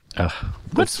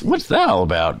 What's that all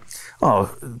about?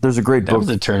 Oh, there's a great That book. was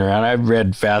a turnaround. I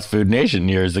read Fast Food Nation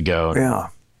years ago. Yeah.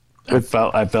 I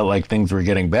felt like things were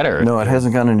getting better. No, it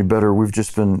hasn't gotten any better.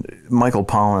 Michael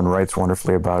Pollan writes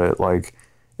wonderfully about it. Like,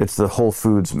 it's the Whole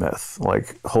Foods myth.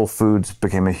 Like, Whole Foods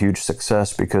became a huge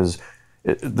success because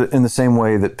in the same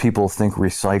way that people think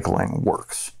recycling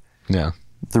works. Yeah.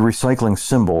 The recycling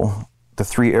symbol, the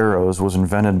 3 arrows, was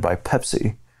invented by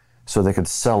Pepsi so they could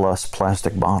sell us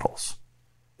plastic bottles.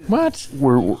 What?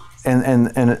 And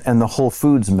the Whole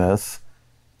Foods myth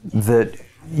that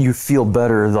you feel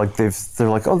better, like they're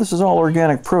like, oh, this is all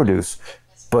organic produce,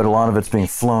 but a lot of it's being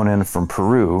flown in from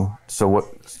Peru, so it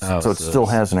still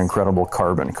has an incredible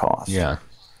carbon cost. Yeah.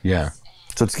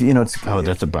 So it's Oh,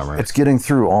 that's a bummer. It's getting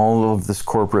through all of this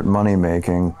corporate money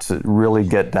making to really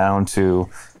get down to,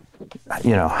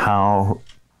 how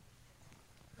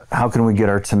can we get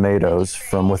our tomatoes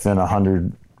from within a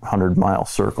 100-mile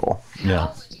circle?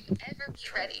 Yeah. Ever be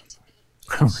ready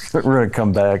to We're going to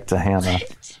come back to Hannah.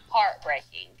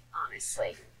 heartbreaking,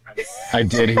 honestly. I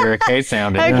did hear a K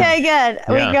sound in Okay, good. Yeah.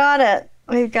 We got it.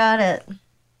 We've got it.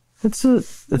 It's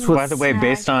what. By the way,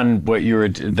 based on what you were,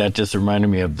 that just reminded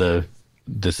me of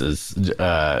this is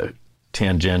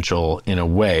tangential in a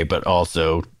way, but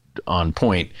also on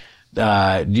point.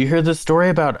 Do you hear the story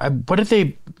about, what did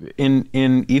they, in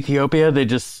Ethiopia, they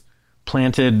just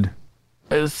planted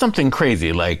something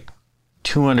crazy, like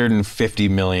 250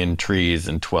 million trees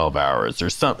in 12 hours or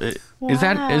something. Is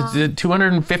it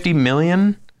 250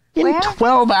 million? In Where?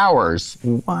 12 hours.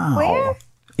 Wow. Where?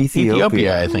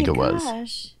 Ethiopia, I think Oh it my was.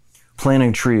 gosh.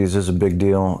 Planting trees is a big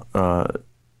deal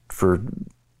for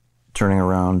turning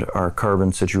around our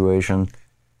carbon situation.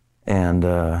 And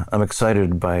I'm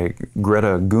excited by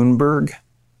Greta Thunberg.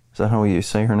 Is that how you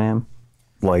say her name?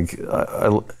 Like,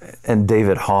 and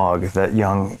David Hogg, that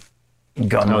young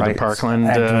gun Oh, the rights Parkland,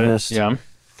 activist. yeah.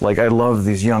 Like, I love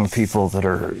these young people that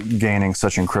are gaining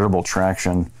such incredible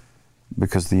traction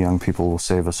because the young people will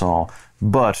save us all.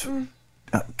 But,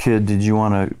 Kid, did you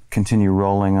want to continue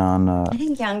rolling on? I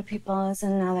think young people is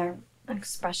another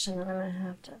expression that I'm going to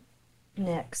have to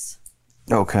nix.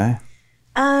 Okay.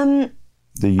 The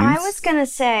youth? I was going to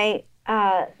say,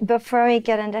 before we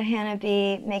get into Hannah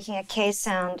B making a K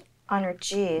sound on her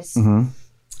G's,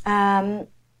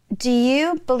 do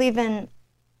you believe in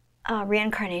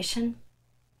reincarnation?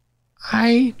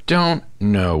 I don't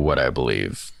know what I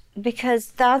believe.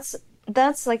 Because that's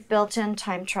like built-in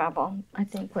time travel, I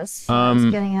think was what I was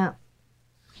getting at.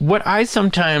 What I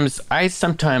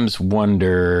sometimes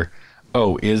wonder,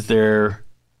 is there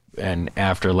an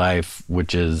afterlife,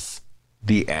 which is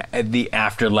the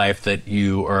afterlife that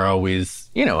you are always,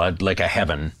 like a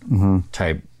heaven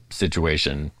type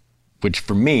situation, which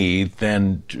for me,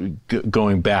 then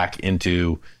going back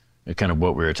into kind of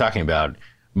what we were talking about,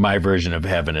 my version of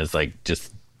heaven is like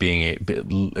just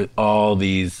being all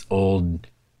these old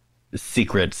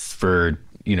secrets for,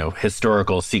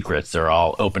 historical secrets are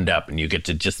all opened up and you get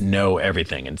to just know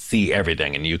everything and see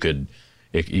everything. And you could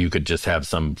just have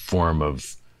some form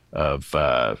of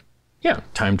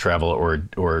time travel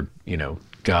or,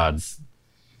 God's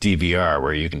DVR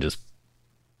where you can just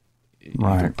you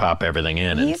can pop everything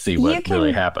in and see what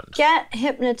really happened. Get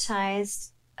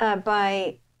hypnotized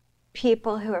by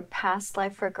people who are past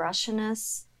life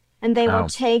regressionists, and they will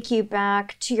take you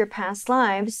back to your past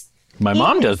lives. My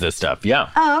mom does this stuff, yeah.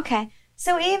 Oh, okay.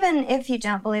 So even if you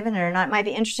don't believe in it or not, it might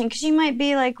be interesting because you might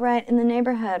be like right in the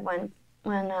neighborhood when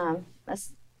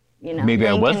Maybe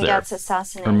I was Lincoln there. gets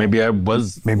assassinated. Or maybe I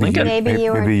was Lincoln. Maybe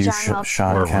you were maybe you John Wilkes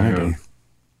shot Or- Kennedy.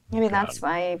 Maybe that's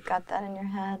why you've got that in your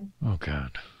head. Oh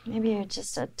God. Maybe you're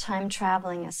just a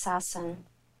time-traveling assassin.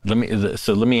 Let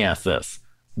me ask this.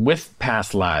 With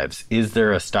past lives, is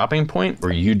there a stopping point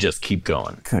or you just keep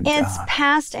going? Good It's God.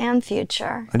 past and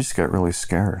future. I just got really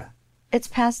scared. It's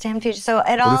past and future. So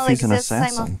it What all if he's an exists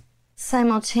assassin?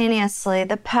 simultaneously.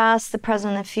 The past, the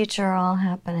present, and the future are all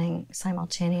happening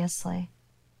simultaneously.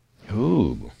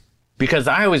 Ooh. Because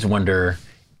I always wonder,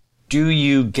 do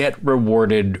you get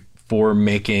rewarded for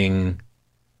making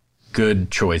good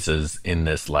choices in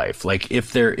this life? Like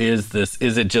if there is this,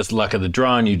 is it just luck of the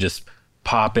draw and you just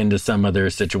pop into some other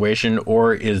situation?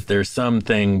 Or is there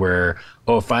something where,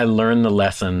 if I learn the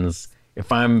lessons,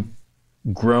 if I'm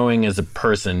growing as a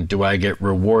person, do I get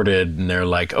rewarded? And they're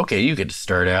like, okay, you get to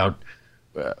start out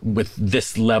with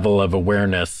this level of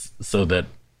awareness so that,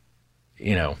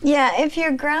 Yeah, if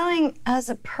you're growing as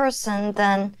a person,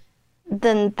 then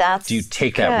that's do you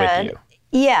take that with you?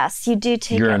 Yes, you do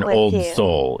take You're it an with old you.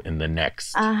 soul in the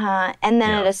next. And then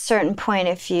Yeah. at a certain point,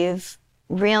 if you've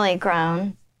really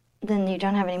grown, then you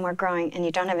don't have any more growing, and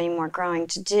you don't have any more growing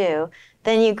to do.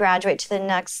 Then you graduate to the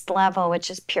next level, which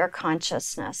is pure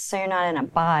consciousness. So you're not in a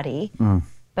body,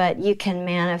 but you can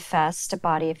manifest a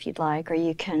body if you'd like, or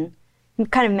you can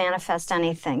kind of manifest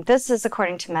anything. This is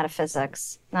according to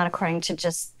metaphysics, not according to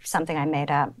just something I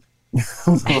made up.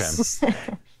 Ooh,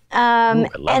 I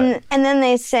love it. And then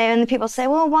they say, and the people say,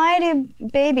 well, why do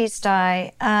babies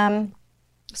die?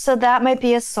 So that might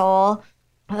be a soul.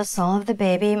 The soul of the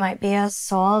baby might be a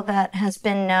soul that has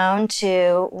been known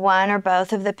to one or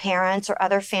both of the parents or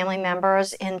other family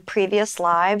members in previous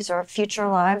lives or future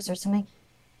lives or something.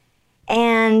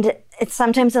 And it's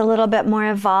sometimes a little bit more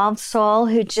evolved soul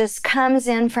who just comes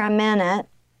in for a minute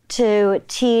to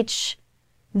teach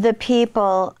the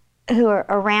people who are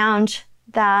around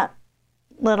that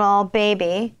little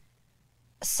baby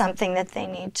something that they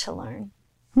need to learn.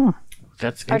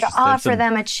 That's Or to interesting. offer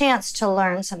them a chance to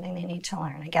learn something they need to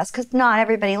learn, I guess, because not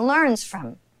everybody learns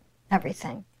from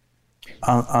everything.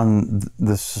 On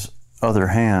this other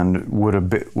hand, would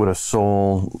a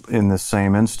soul in the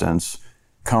same instance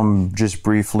come just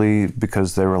briefly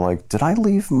because they were like, did I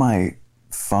leave my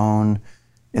phone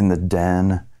in the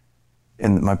den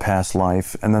in my past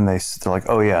life? And then they're like,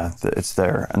 oh yeah, it's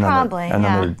there. And then Probably,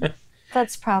 yeah. they're-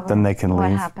 That's probably Then they can what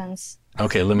leave. happens.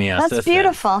 Okay, let me ask That's this then.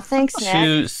 beautiful. Thanks, Nick.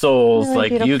 Two souls Really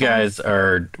like you beautiful. guys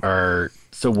are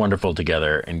so wonderful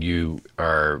together, and you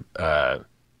are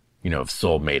if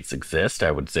soulmates exist,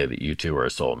 I would say that you two are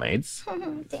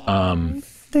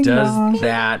does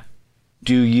that,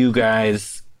 do you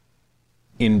guys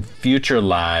in future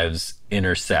lives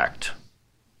intersect?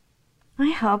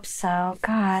 I hope so.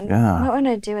 God, Yeah. what would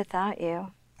I do without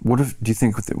you? do you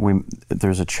think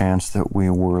there's a chance that we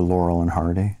were Laurel and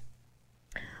Hardy?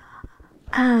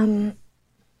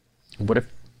 What if,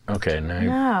 okay, now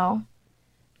No.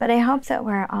 But I hope that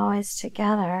we're always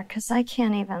together, because I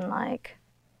can't even,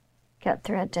 get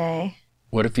through a day.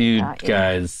 what if you Without you.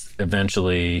 guys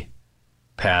eventually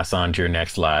pass on to your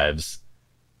next lives,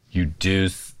 you do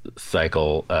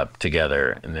cycle up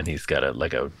together, and then he's got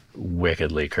a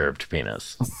wickedly curved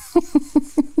penis?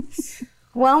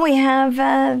 Well, we have,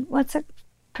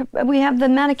 we have the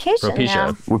medication now.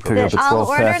 Propecia. We pick up a I'll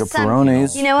 12-pack order of some.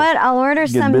 Peronis. You know what? I'll order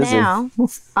some busy. now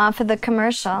off of the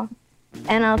commercial,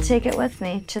 and I'll take it with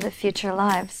me to the future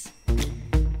lives.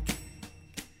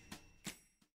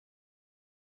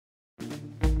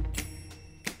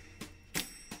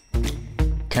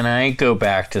 Can I go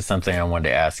back to something I wanted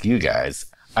to ask you guys?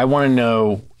 I want to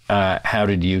know, how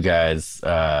did you guys,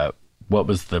 what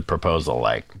was the proposal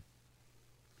like?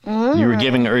 You were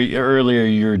giving, earlier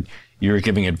you were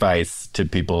giving advice to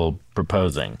people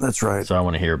proposing. That's right. So I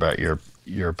want to hear about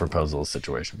your proposal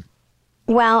situation.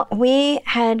 Well, we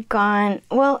had gone,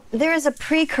 there is a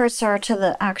precursor to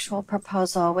the actual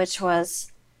proposal, which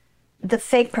was the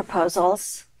fake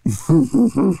proposals.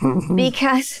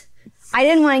 Because I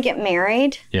didn't want to get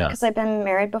married. Yeah. Because I've been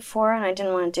married before and I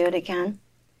didn't want to do it again.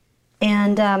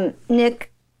 And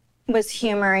Nick was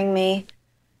humoring me.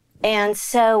 And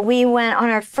so we went on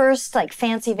our first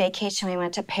fancy vacation. We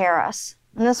went to Paris.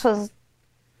 And this was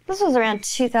around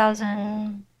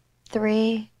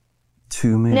 2003.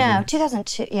 Two maybe? No,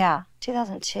 2002. Yeah,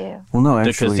 2002. Well, no, The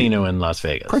actually. casino in Las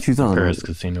Vegas. Probably 2000. Paris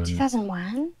casino.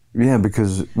 2001? Yeah,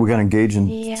 because we got engaged in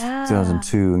Yeah.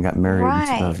 2002 and got married Right. in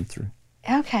 2003.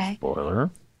 Okay. Spoiler.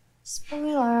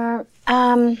 Spoiler.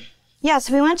 So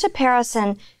we went to Paris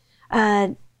and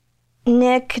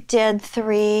Nick did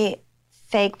 3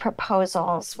 fake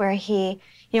proposals where he,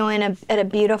 at a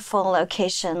beautiful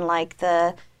location like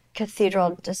the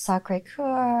Cathedral de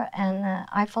Sacré-Cœur and the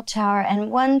Eiffel Tower,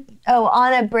 and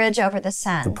on a bridge over the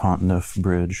Seine. The Pont-Neuf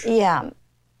Bridge. Yeah.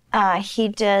 He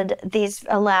did these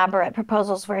elaborate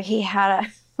proposals where he had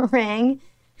a ring.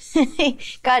 He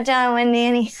got down on one knee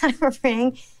and he had a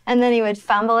ring, and then he would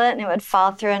fumble it and it would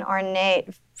fall through an ornate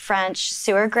French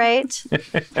sewer grate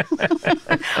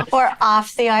or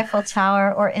off the Eiffel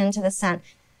Tower or into the Seine.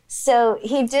 So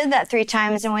he did that 3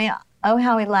 times, and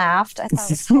how we laughed. I thought it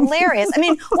was hilarious. I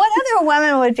mean, what other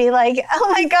woman would be like,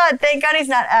 oh my God, thank God he's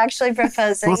not actually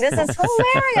proposing. This is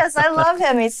hilarious. I love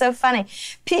him. He's so funny.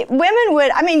 Women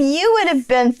would, you would have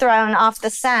been thrown off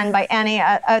the Seine by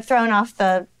thrown off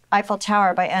the Eiffel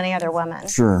Tower by any other woman.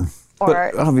 Sure.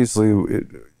 But obviously,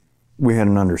 we had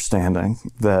an understanding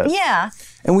that. Yeah.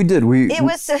 And we did.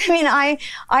 I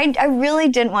really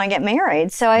didn't want to get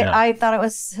married, so I thought it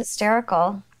was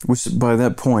hysterical. By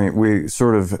that point, we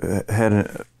sort of had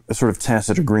a sort of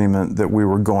tacit agreement that we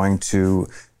were going to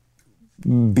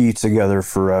be together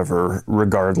forever,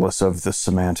 regardless of the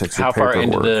semantics or paperwork. How far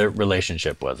into the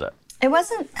relationship was it? It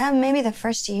wasn't maybe the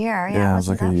first year. Yeah, it was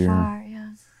like a year. Far,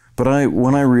 yeah. But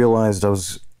when I realized I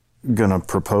was gonna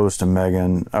propose to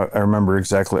Megan, I remember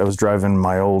exactly. I was driving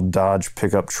my old Dodge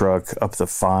pickup truck up the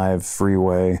 5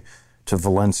 freeway to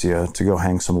Valencia to go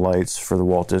hang some lights for the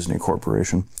Walt Disney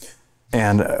Corporation.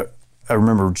 And I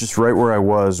remember just right where I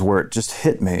was, where it just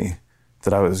hit me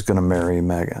that I was going to marry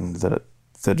Megan, that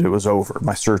it was over.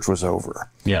 My search was over.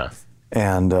 Yeah.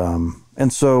 And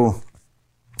so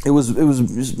it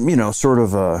was sort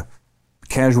of a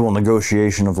casual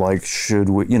negotiation of like, should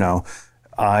we,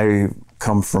 I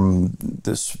come from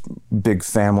this big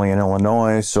family in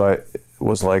Illinois, so I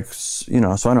was like, so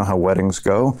I know how weddings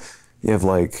go. You have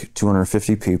like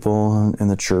 250 people in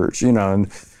the church,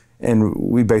 and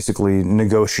we basically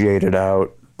negotiated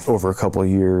out over a couple of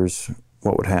years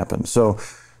what would happen. So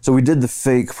we did the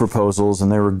fake proposals,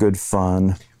 and they were good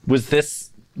fun. Was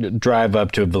this drive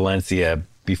up to Valencia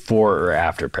before or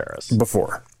after Paris?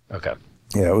 Before. Okay.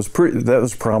 Yeah, that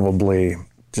was probably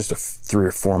just 3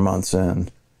 or 4 months in.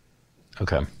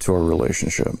 Okay. To our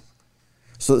relationship.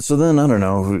 So then, I don't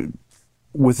know,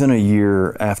 within a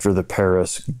year after the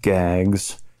Paris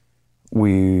gags,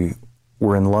 we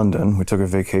were in London. We took a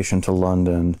vacation to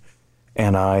London,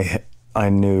 and I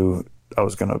knew I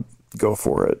was going to go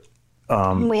for it.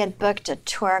 We had booked a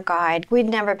tour guide. We'd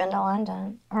never been to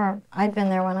London, or I'd been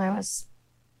there when I was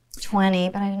 20,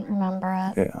 but I didn't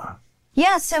remember it. Yeah.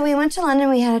 Yeah, so we went to London.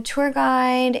 We had a tour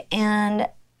guide, and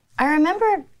I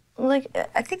remember,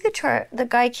 I think the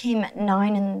guy came at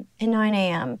 9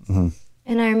 a.m. Mm-hmm.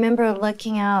 And I remember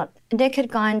looking out. Nick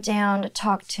had gone down to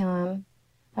talk to him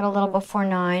at a little before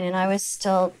 9, and I was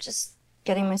still just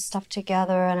getting my stuff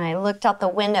together, and I looked out the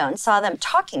window and saw them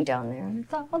talking down there, and I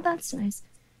thought, well, that's nice.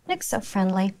 Nick's so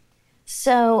friendly.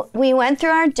 So we went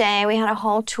through our day. We had a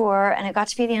whole tour, and it got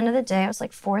to be the end of the day. It was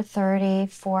like 4:30,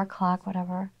 4 o'clock,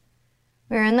 whatever.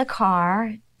 We were in the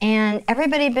car, and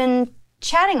everybody had been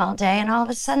chatting all day, and all of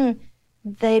a sudden,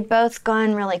 they'd both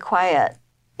gone really quiet.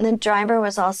 The driver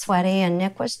was all sweaty, and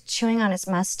Nick was chewing on his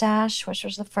mustache, which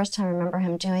was the first time I remember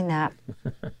him doing that.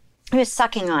 He was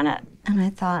sucking on it, and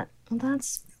I thought, well,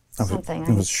 that's something.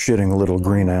 It was shitting little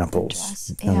green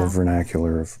apples in the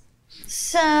vernacular of.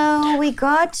 So we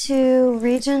got to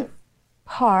Regent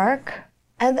Park.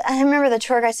 I remember the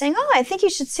tour guy saying, I think you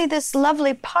should see this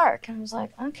lovely park. And I was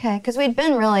like, okay, because we'd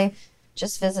been really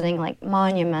just visiting like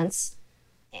monuments.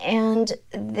 And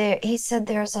he said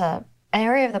there's an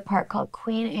area of the park called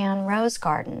Queen Anne Rose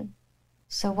Garden.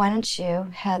 So why don't you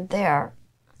head there?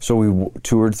 So we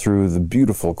toured through the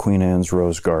beautiful Queen Anne's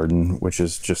Rose Garden, which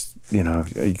is just, you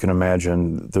can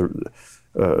imagine the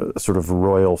sort of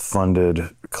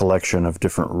royal-funded collection of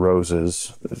different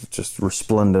roses, just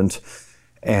resplendent.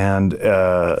 And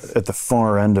at the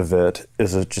far end of it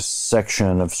is a just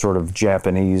section of sort of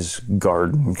Japanese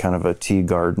garden, kind of a tea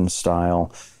garden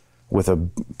style, with a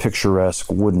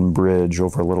picturesque wooden bridge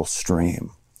over a little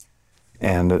stream.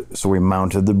 And so we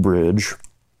mounted the bridge,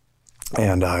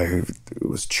 and I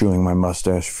was chewing my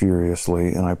mustache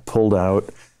furiously, and I pulled out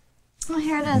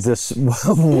here it is. This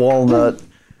walnut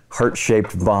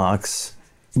heart-shaped box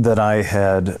that I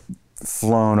had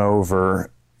flown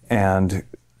over and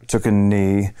took a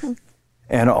knee,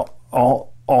 and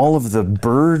all of the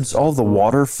birds, all the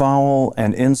waterfowl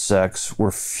and insects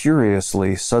were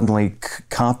furiously suddenly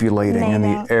copulating in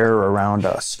the air around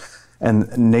us,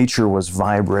 and nature was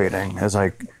vibrating as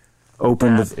I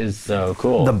opened That is so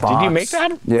cool. the box. Did you make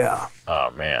that? Yeah.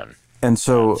 Oh, man. And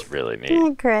so It's really neat. Isn't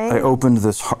that great? I opened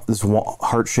this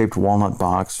heart-shaped walnut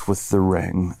box with the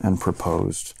ring and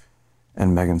proposed,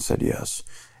 and Megan said yes.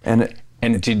 And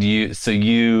did you? So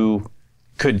you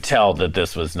could tell that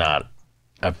this was not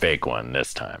a fake one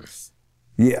this time.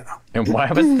 yeah, And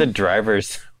why was the driver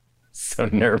so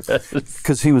nervous?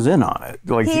 because he was in on it.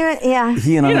 Like He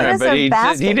and I. has But a he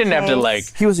basket didn't have to case.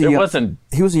 like. He was a It young, wasn't.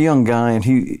 He was a young guy, and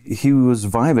he was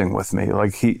vibing with me.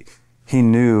 Like he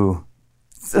knew.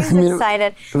 He was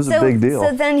excited. It was a big deal.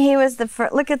 So then he was the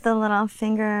first. Look at the little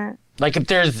finger. Like if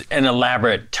there's an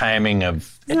elaborate timing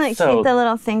of. Isn't It's it so. cute, the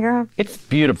little finger? It's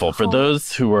beautiful for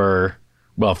those who are.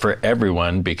 Well, for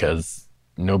everyone because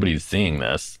nobody's seeing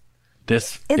this.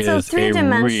 This It's a is a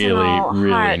three-dimensional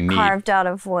really heart neat. carved out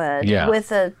of wood Yeah.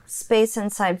 with a space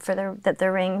inside that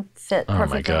the ring fit Oh my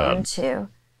perfectly God. into.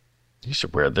 You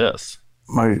should wear this.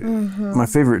 My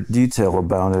favorite detail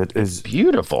about it is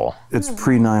Beautiful. it's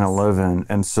pre 9/11,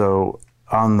 and so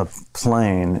on the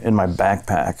plane in my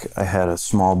backpack I had a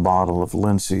small bottle of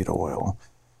linseed oil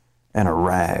and a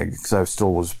rag because I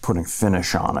still was putting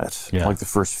finish on it, Yeah. like the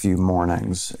first few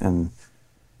mornings in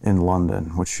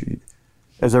London, which,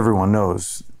 as everyone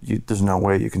knows, there's no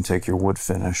way you can take your wood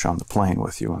finish on the plane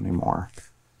with you anymore.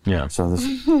 Yeah. So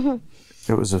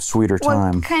it was a sweeter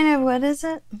time. What kind of wood is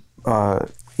it?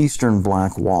 Eastern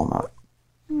black walnut.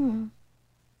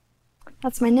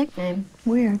 That's my nickname.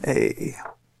 Weird. Hey,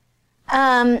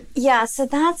 Yeah, so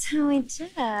that's how we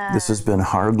did it. this has been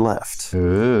hard left.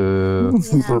 Ooh.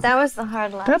 Yeah, that was the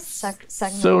hard left That's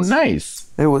segment. so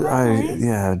nice. It was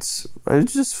Nice. I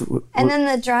just And then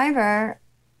the driver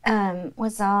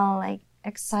was all like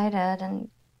excited, and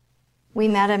we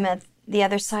met him at the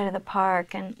other side of the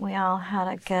park, and we all had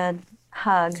a good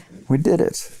hug. we did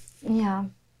it. Yeah.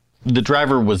 The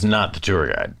driver was not the tour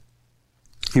guide.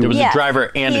 He There was Yes, a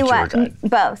driver and he a tour was, guide.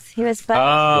 Both. He was both.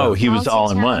 Oh, he was all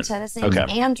in one. Multi-talented. His name's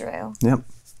Okay. Andrew. Yep.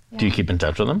 Do you keep in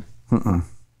touch with him?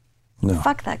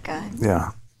 Fuck that guy.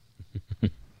 Yeah.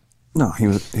 No, he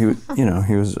was he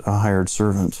was a hired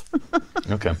servant.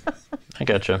 Okay. I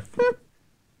gotcha.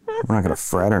 We're not gonna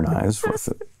fraternize with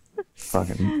it.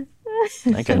 Fucking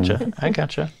I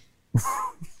gotcha.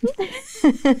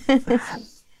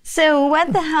 So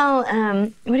what the hell?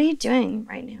 What are you doing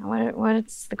right now?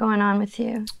 What's going on with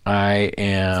you?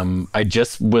 I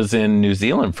just was in New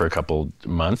Zealand for a couple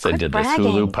months. I did this bragging.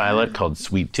 Hulu pilot called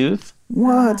Sweet Tooth.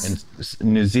 what?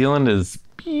 New Zealand is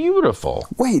beautiful.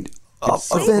 Wait, of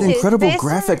Sweet that Tooth, incredible based on-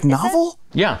 graphic is it- novel?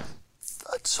 Yeah.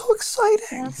 That's so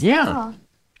exciting. Yeah.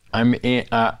 I'm in,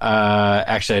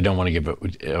 actually, I don't want to give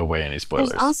away any spoilers.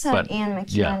 There's also but, an Ian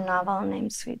McEwan yeah. novel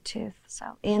named Sweet Tooth. So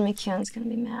Ian McEwan's going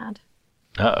to be mad.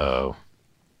 Uh-oh.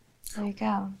 There you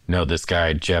go. No, this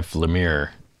guy, Jeff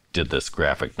Lemire, did this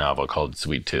graphic novel called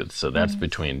Sweet Tooth. So that's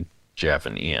between Jeff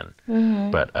and Ian.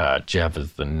 But Jeff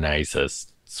is the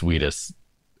nicest, sweetest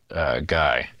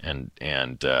guy. And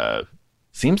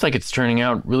seems like it's turning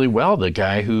out really well. The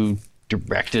guy who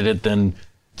directed it, then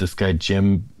this guy,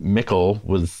 Jim Mickle,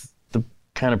 was the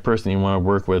kind of person you want to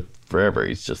work with forever.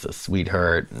 He's just a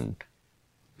sweetheart and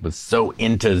was so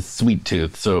into Sweet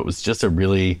Tooth. So it was just a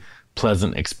really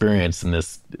pleasant experience. And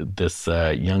this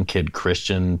young kid,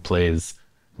 Christian, plays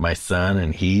my son,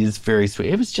 and he's very sweet.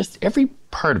 It was just, every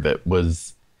part of it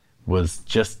was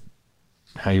just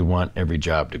how you want every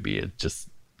job to be. It's just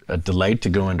a delight to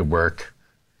go into work.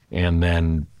 And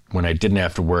then when I didn't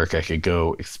have to work, I could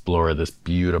go explore this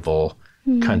beautiful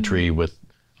country with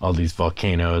all these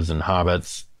volcanoes and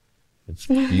hobbits. It's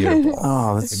beautiful.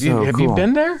 Oh, that's Have you cool.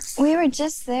 been there? We were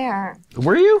just there.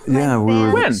 Were you? Yeah, we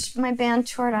were. When? My band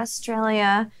toured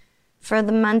Australia for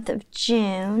the month of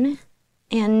June,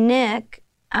 and Nick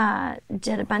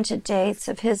did a bunch of dates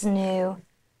of his new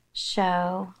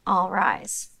show, All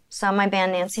Rise. So my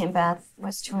band, Nancy and Beth,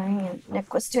 was touring, and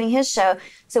Nick was doing his show.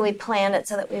 So we planned it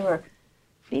so that we were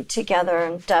be together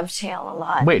and dovetail a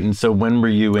lot. Wait, and so when were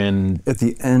you in? At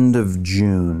the end of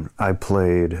June, I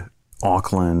played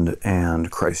Auckland and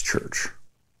Christchurch.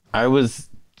 I was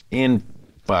in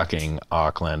fucking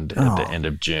Auckland at the end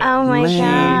of June. Oh my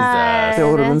God. That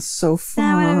would have been so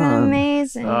That would have been fun.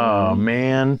 amazing. Oh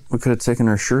man. We could have taken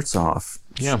our shirts off.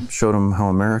 Yeah. Showed them how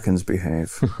Americans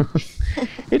behave.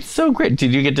 It's so great.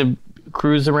 Did you get to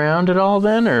cruise around at all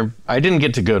then? Or I didn't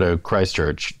get to go to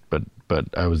Christchurch, but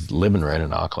I was living right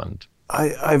in Auckland.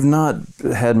 I've not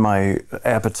had my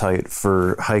appetite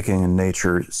for hiking and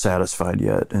nature satisfied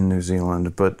yet in New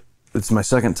Zealand, but it's my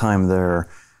second time there,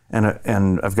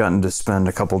 and I've gotten to spend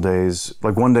a couple days.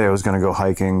 Like one day I was going to go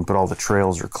hiking, but all the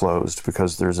trails are closed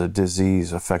because there's a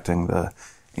disease affecting the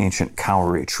ancient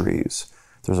kauri trees.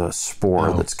 There's a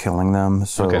spore that's killing them.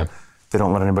 So Okay. they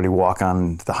don't let anybody walk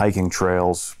on the hiking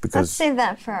trails Let's because save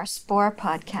that for our Spore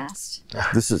podcast.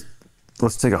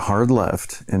 let's take a hard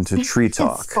left into Tree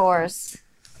Talk. Spores.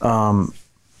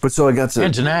 But so I got to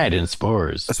And tonight in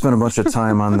Spores. I spent a bunch of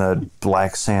time on the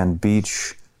black sand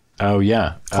beach Oh,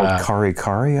 yeah. called Kari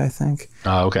Kari, I think.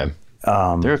 Oh, okay.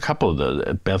 There are a couple of those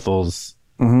at Bethel's,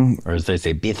 or as they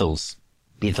say, Bethel's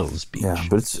Beach. Yeah,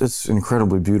 but it's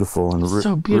incredibly beautiful and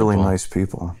So beautiful. really nice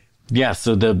people. Yeah,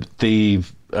 so the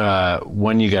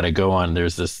one you got to go on,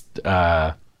 there's this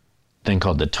thing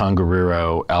called the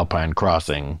Tongariro Alpine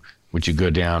Crossing, which you go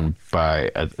down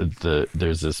by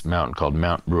there's this mountain called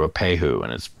Mount Ruapehu,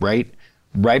 and it's right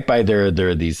by there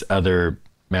are these other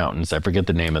mountains. I forget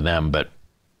the name of them, but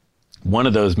one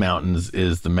of those mountains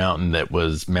is the mountain that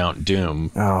was Mount Doom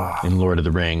in Lord of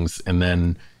the Rings, and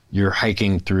then you're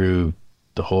hiking through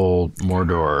the whole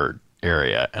Mordor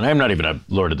area. And I'm not even a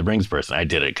Lord of the Rings person. I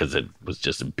did it because it was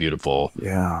just a beautiful,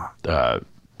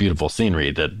 beautiful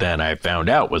scenery that then I found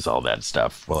out was all that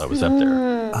stuff while I was up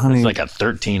there. Honey, It's like a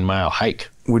 13-mile hike.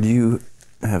 would you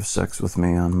have sex with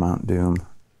me on Mount Doom?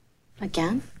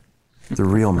 Again? The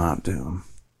real Mount Doom.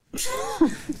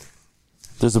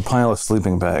 There's a pile of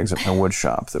sleeping bags at my wood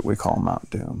shop that we call Mount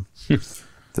Doom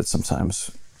that sometimes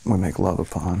we make love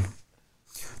upon.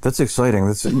 That's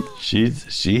exciting.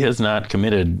 She has not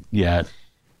committed yet.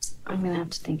 I'm gonna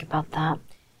have to think about that.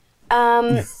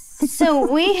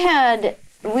 So we had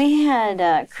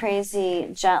crazy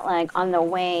jet lag on the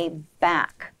way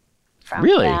back from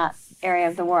Really? that area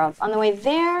of the world. On the way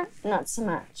there, not so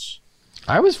much.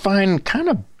 I was fine kind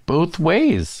of both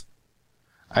ways.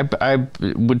 I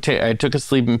took a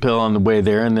sleeping pill on the way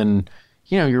there, and then,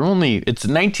 it's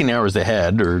 19 hours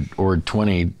ahead or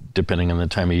 20, depending on the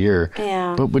time of year.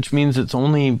 Yeah. But which means it's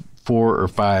only 4 or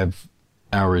 5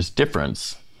 hours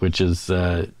difference, which is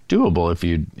doable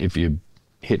if you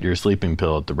hit your sleeping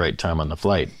pill at the right time on the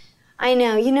flight. I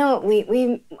know.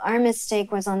 Our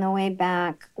mistake was on the way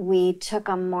back. We took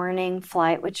a morning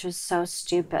flight, which was so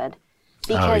stupid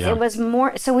because it was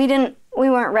more. So we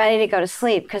weren't ready to go to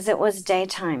sleep because it was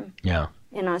daytime. Yeah.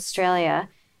 In Australia,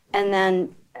 and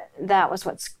then that was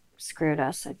what screwed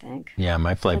us, I think. Yeah,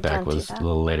 my flight back don't do was a that.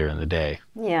 little later in the day.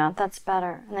 Yeah, that's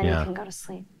better, and then Yeah. you can go to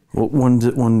sleep. Well,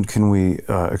 when can we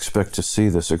expect to see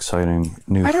this exciting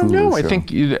new I don't Hulu know. I show?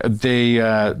 think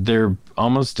they're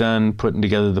almost done putting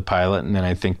together the pilot, and then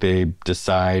I think they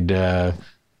decide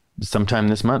sometime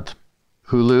this month.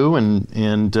 Hulu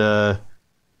and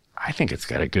I think it's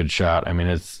got a good shot. I mean,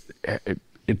 it's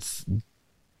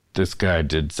this guy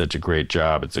did such a great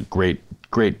job. It's a great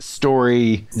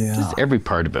story. Yeah. Just every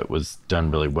part of it was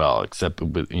done really well, except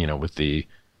with the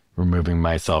removing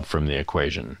myself from the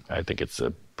equation. I think it's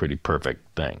a pretty perfect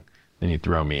thing. Then you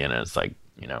throw me in, and it's like,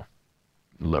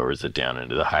 lowers it down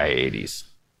into the high 80s.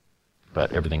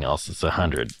 But everything else is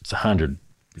 100. It's 100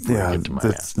 before I get to my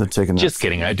ass. they're taking that, Just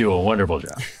kidding. I do a wonderful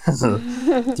job.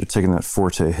 they're taking that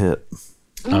Forte hit.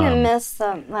 I'm gonna miss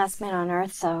the Last Man on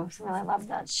Earth, though. I really love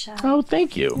that show. Oh,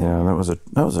 thank you. Yeah, that was a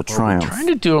triumph. We're trying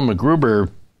to do a MacGruber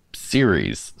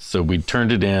series, so we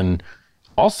turned it in,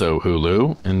 also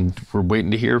Hulu, and we're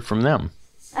waiting to hear from them.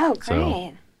 Oh,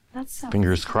 great! That's so.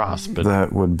 Fingers crossed, but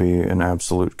That would be an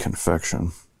absolute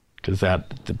confection. because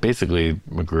basically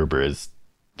MacGruber is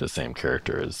the same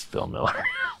character as Phil Miller.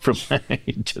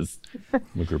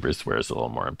 MacGruber swears a little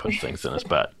more and puts things in his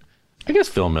butt. I guess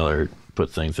Phil Miller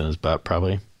puts things in his butt,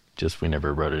 probably. Just we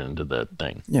never wrote it into the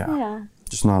thing. Yeah, Yeah,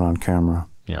 just not on camera.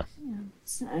 Yeah.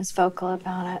 it's not as vocal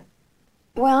about it.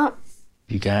 Well,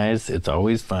 You guys, it's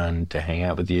always fun to hang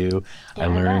out with you. I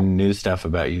learn new stuff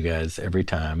about you guys every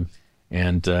time.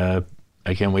 And I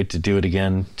can't wait to do it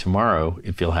again tomorrow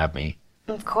if you'll have me.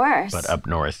 of course. But up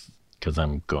north, because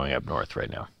I'm going up north right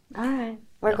now All right,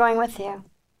 we're going with you.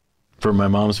 for my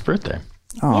mom's birthday.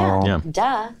 Oh, Yeah.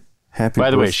 Duh. happy By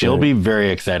the way, birthday. she'll be very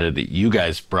excited that you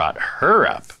guys brought her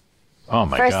up. Oh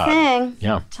my First God. thing,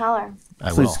 Yeah, tell her. I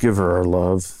Please will. give her our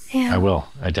love. Yeah. I will.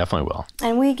 I definitely will.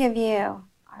 And we give you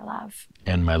our love.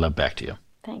 And my love back to you.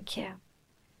 Thank you.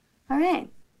 All right.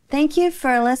 Thank you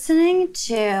for listening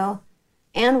to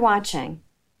and watching.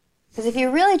 Because if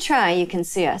you really try, you can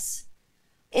see us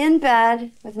in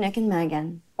bed with Nick and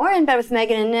Megan, or in bed with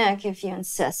Megan and Nick if you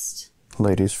insist.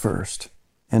 Ladies first.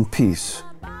 And peace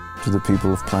to the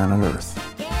people of planet Earth.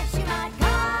 Guess you might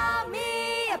call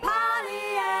me a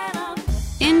Pollyanna.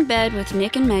 In Bed with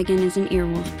Nick and Megan is an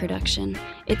Earwolf production.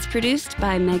 It's produced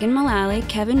by Megan Mullally,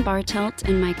 Kevin Bartelt,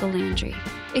 and Michael Landry.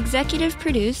 Executive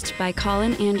produced by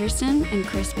Colin Anderson and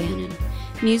Chris Bannon.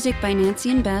 Music by Nancy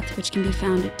and Beth, which can be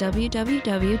found at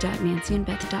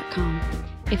www.nancyandbeth.com.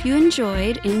 If you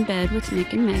enjoyed In Bed with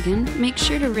Nick and Megan, make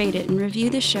sure to rate it and review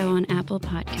the show on Apple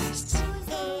Podcasts.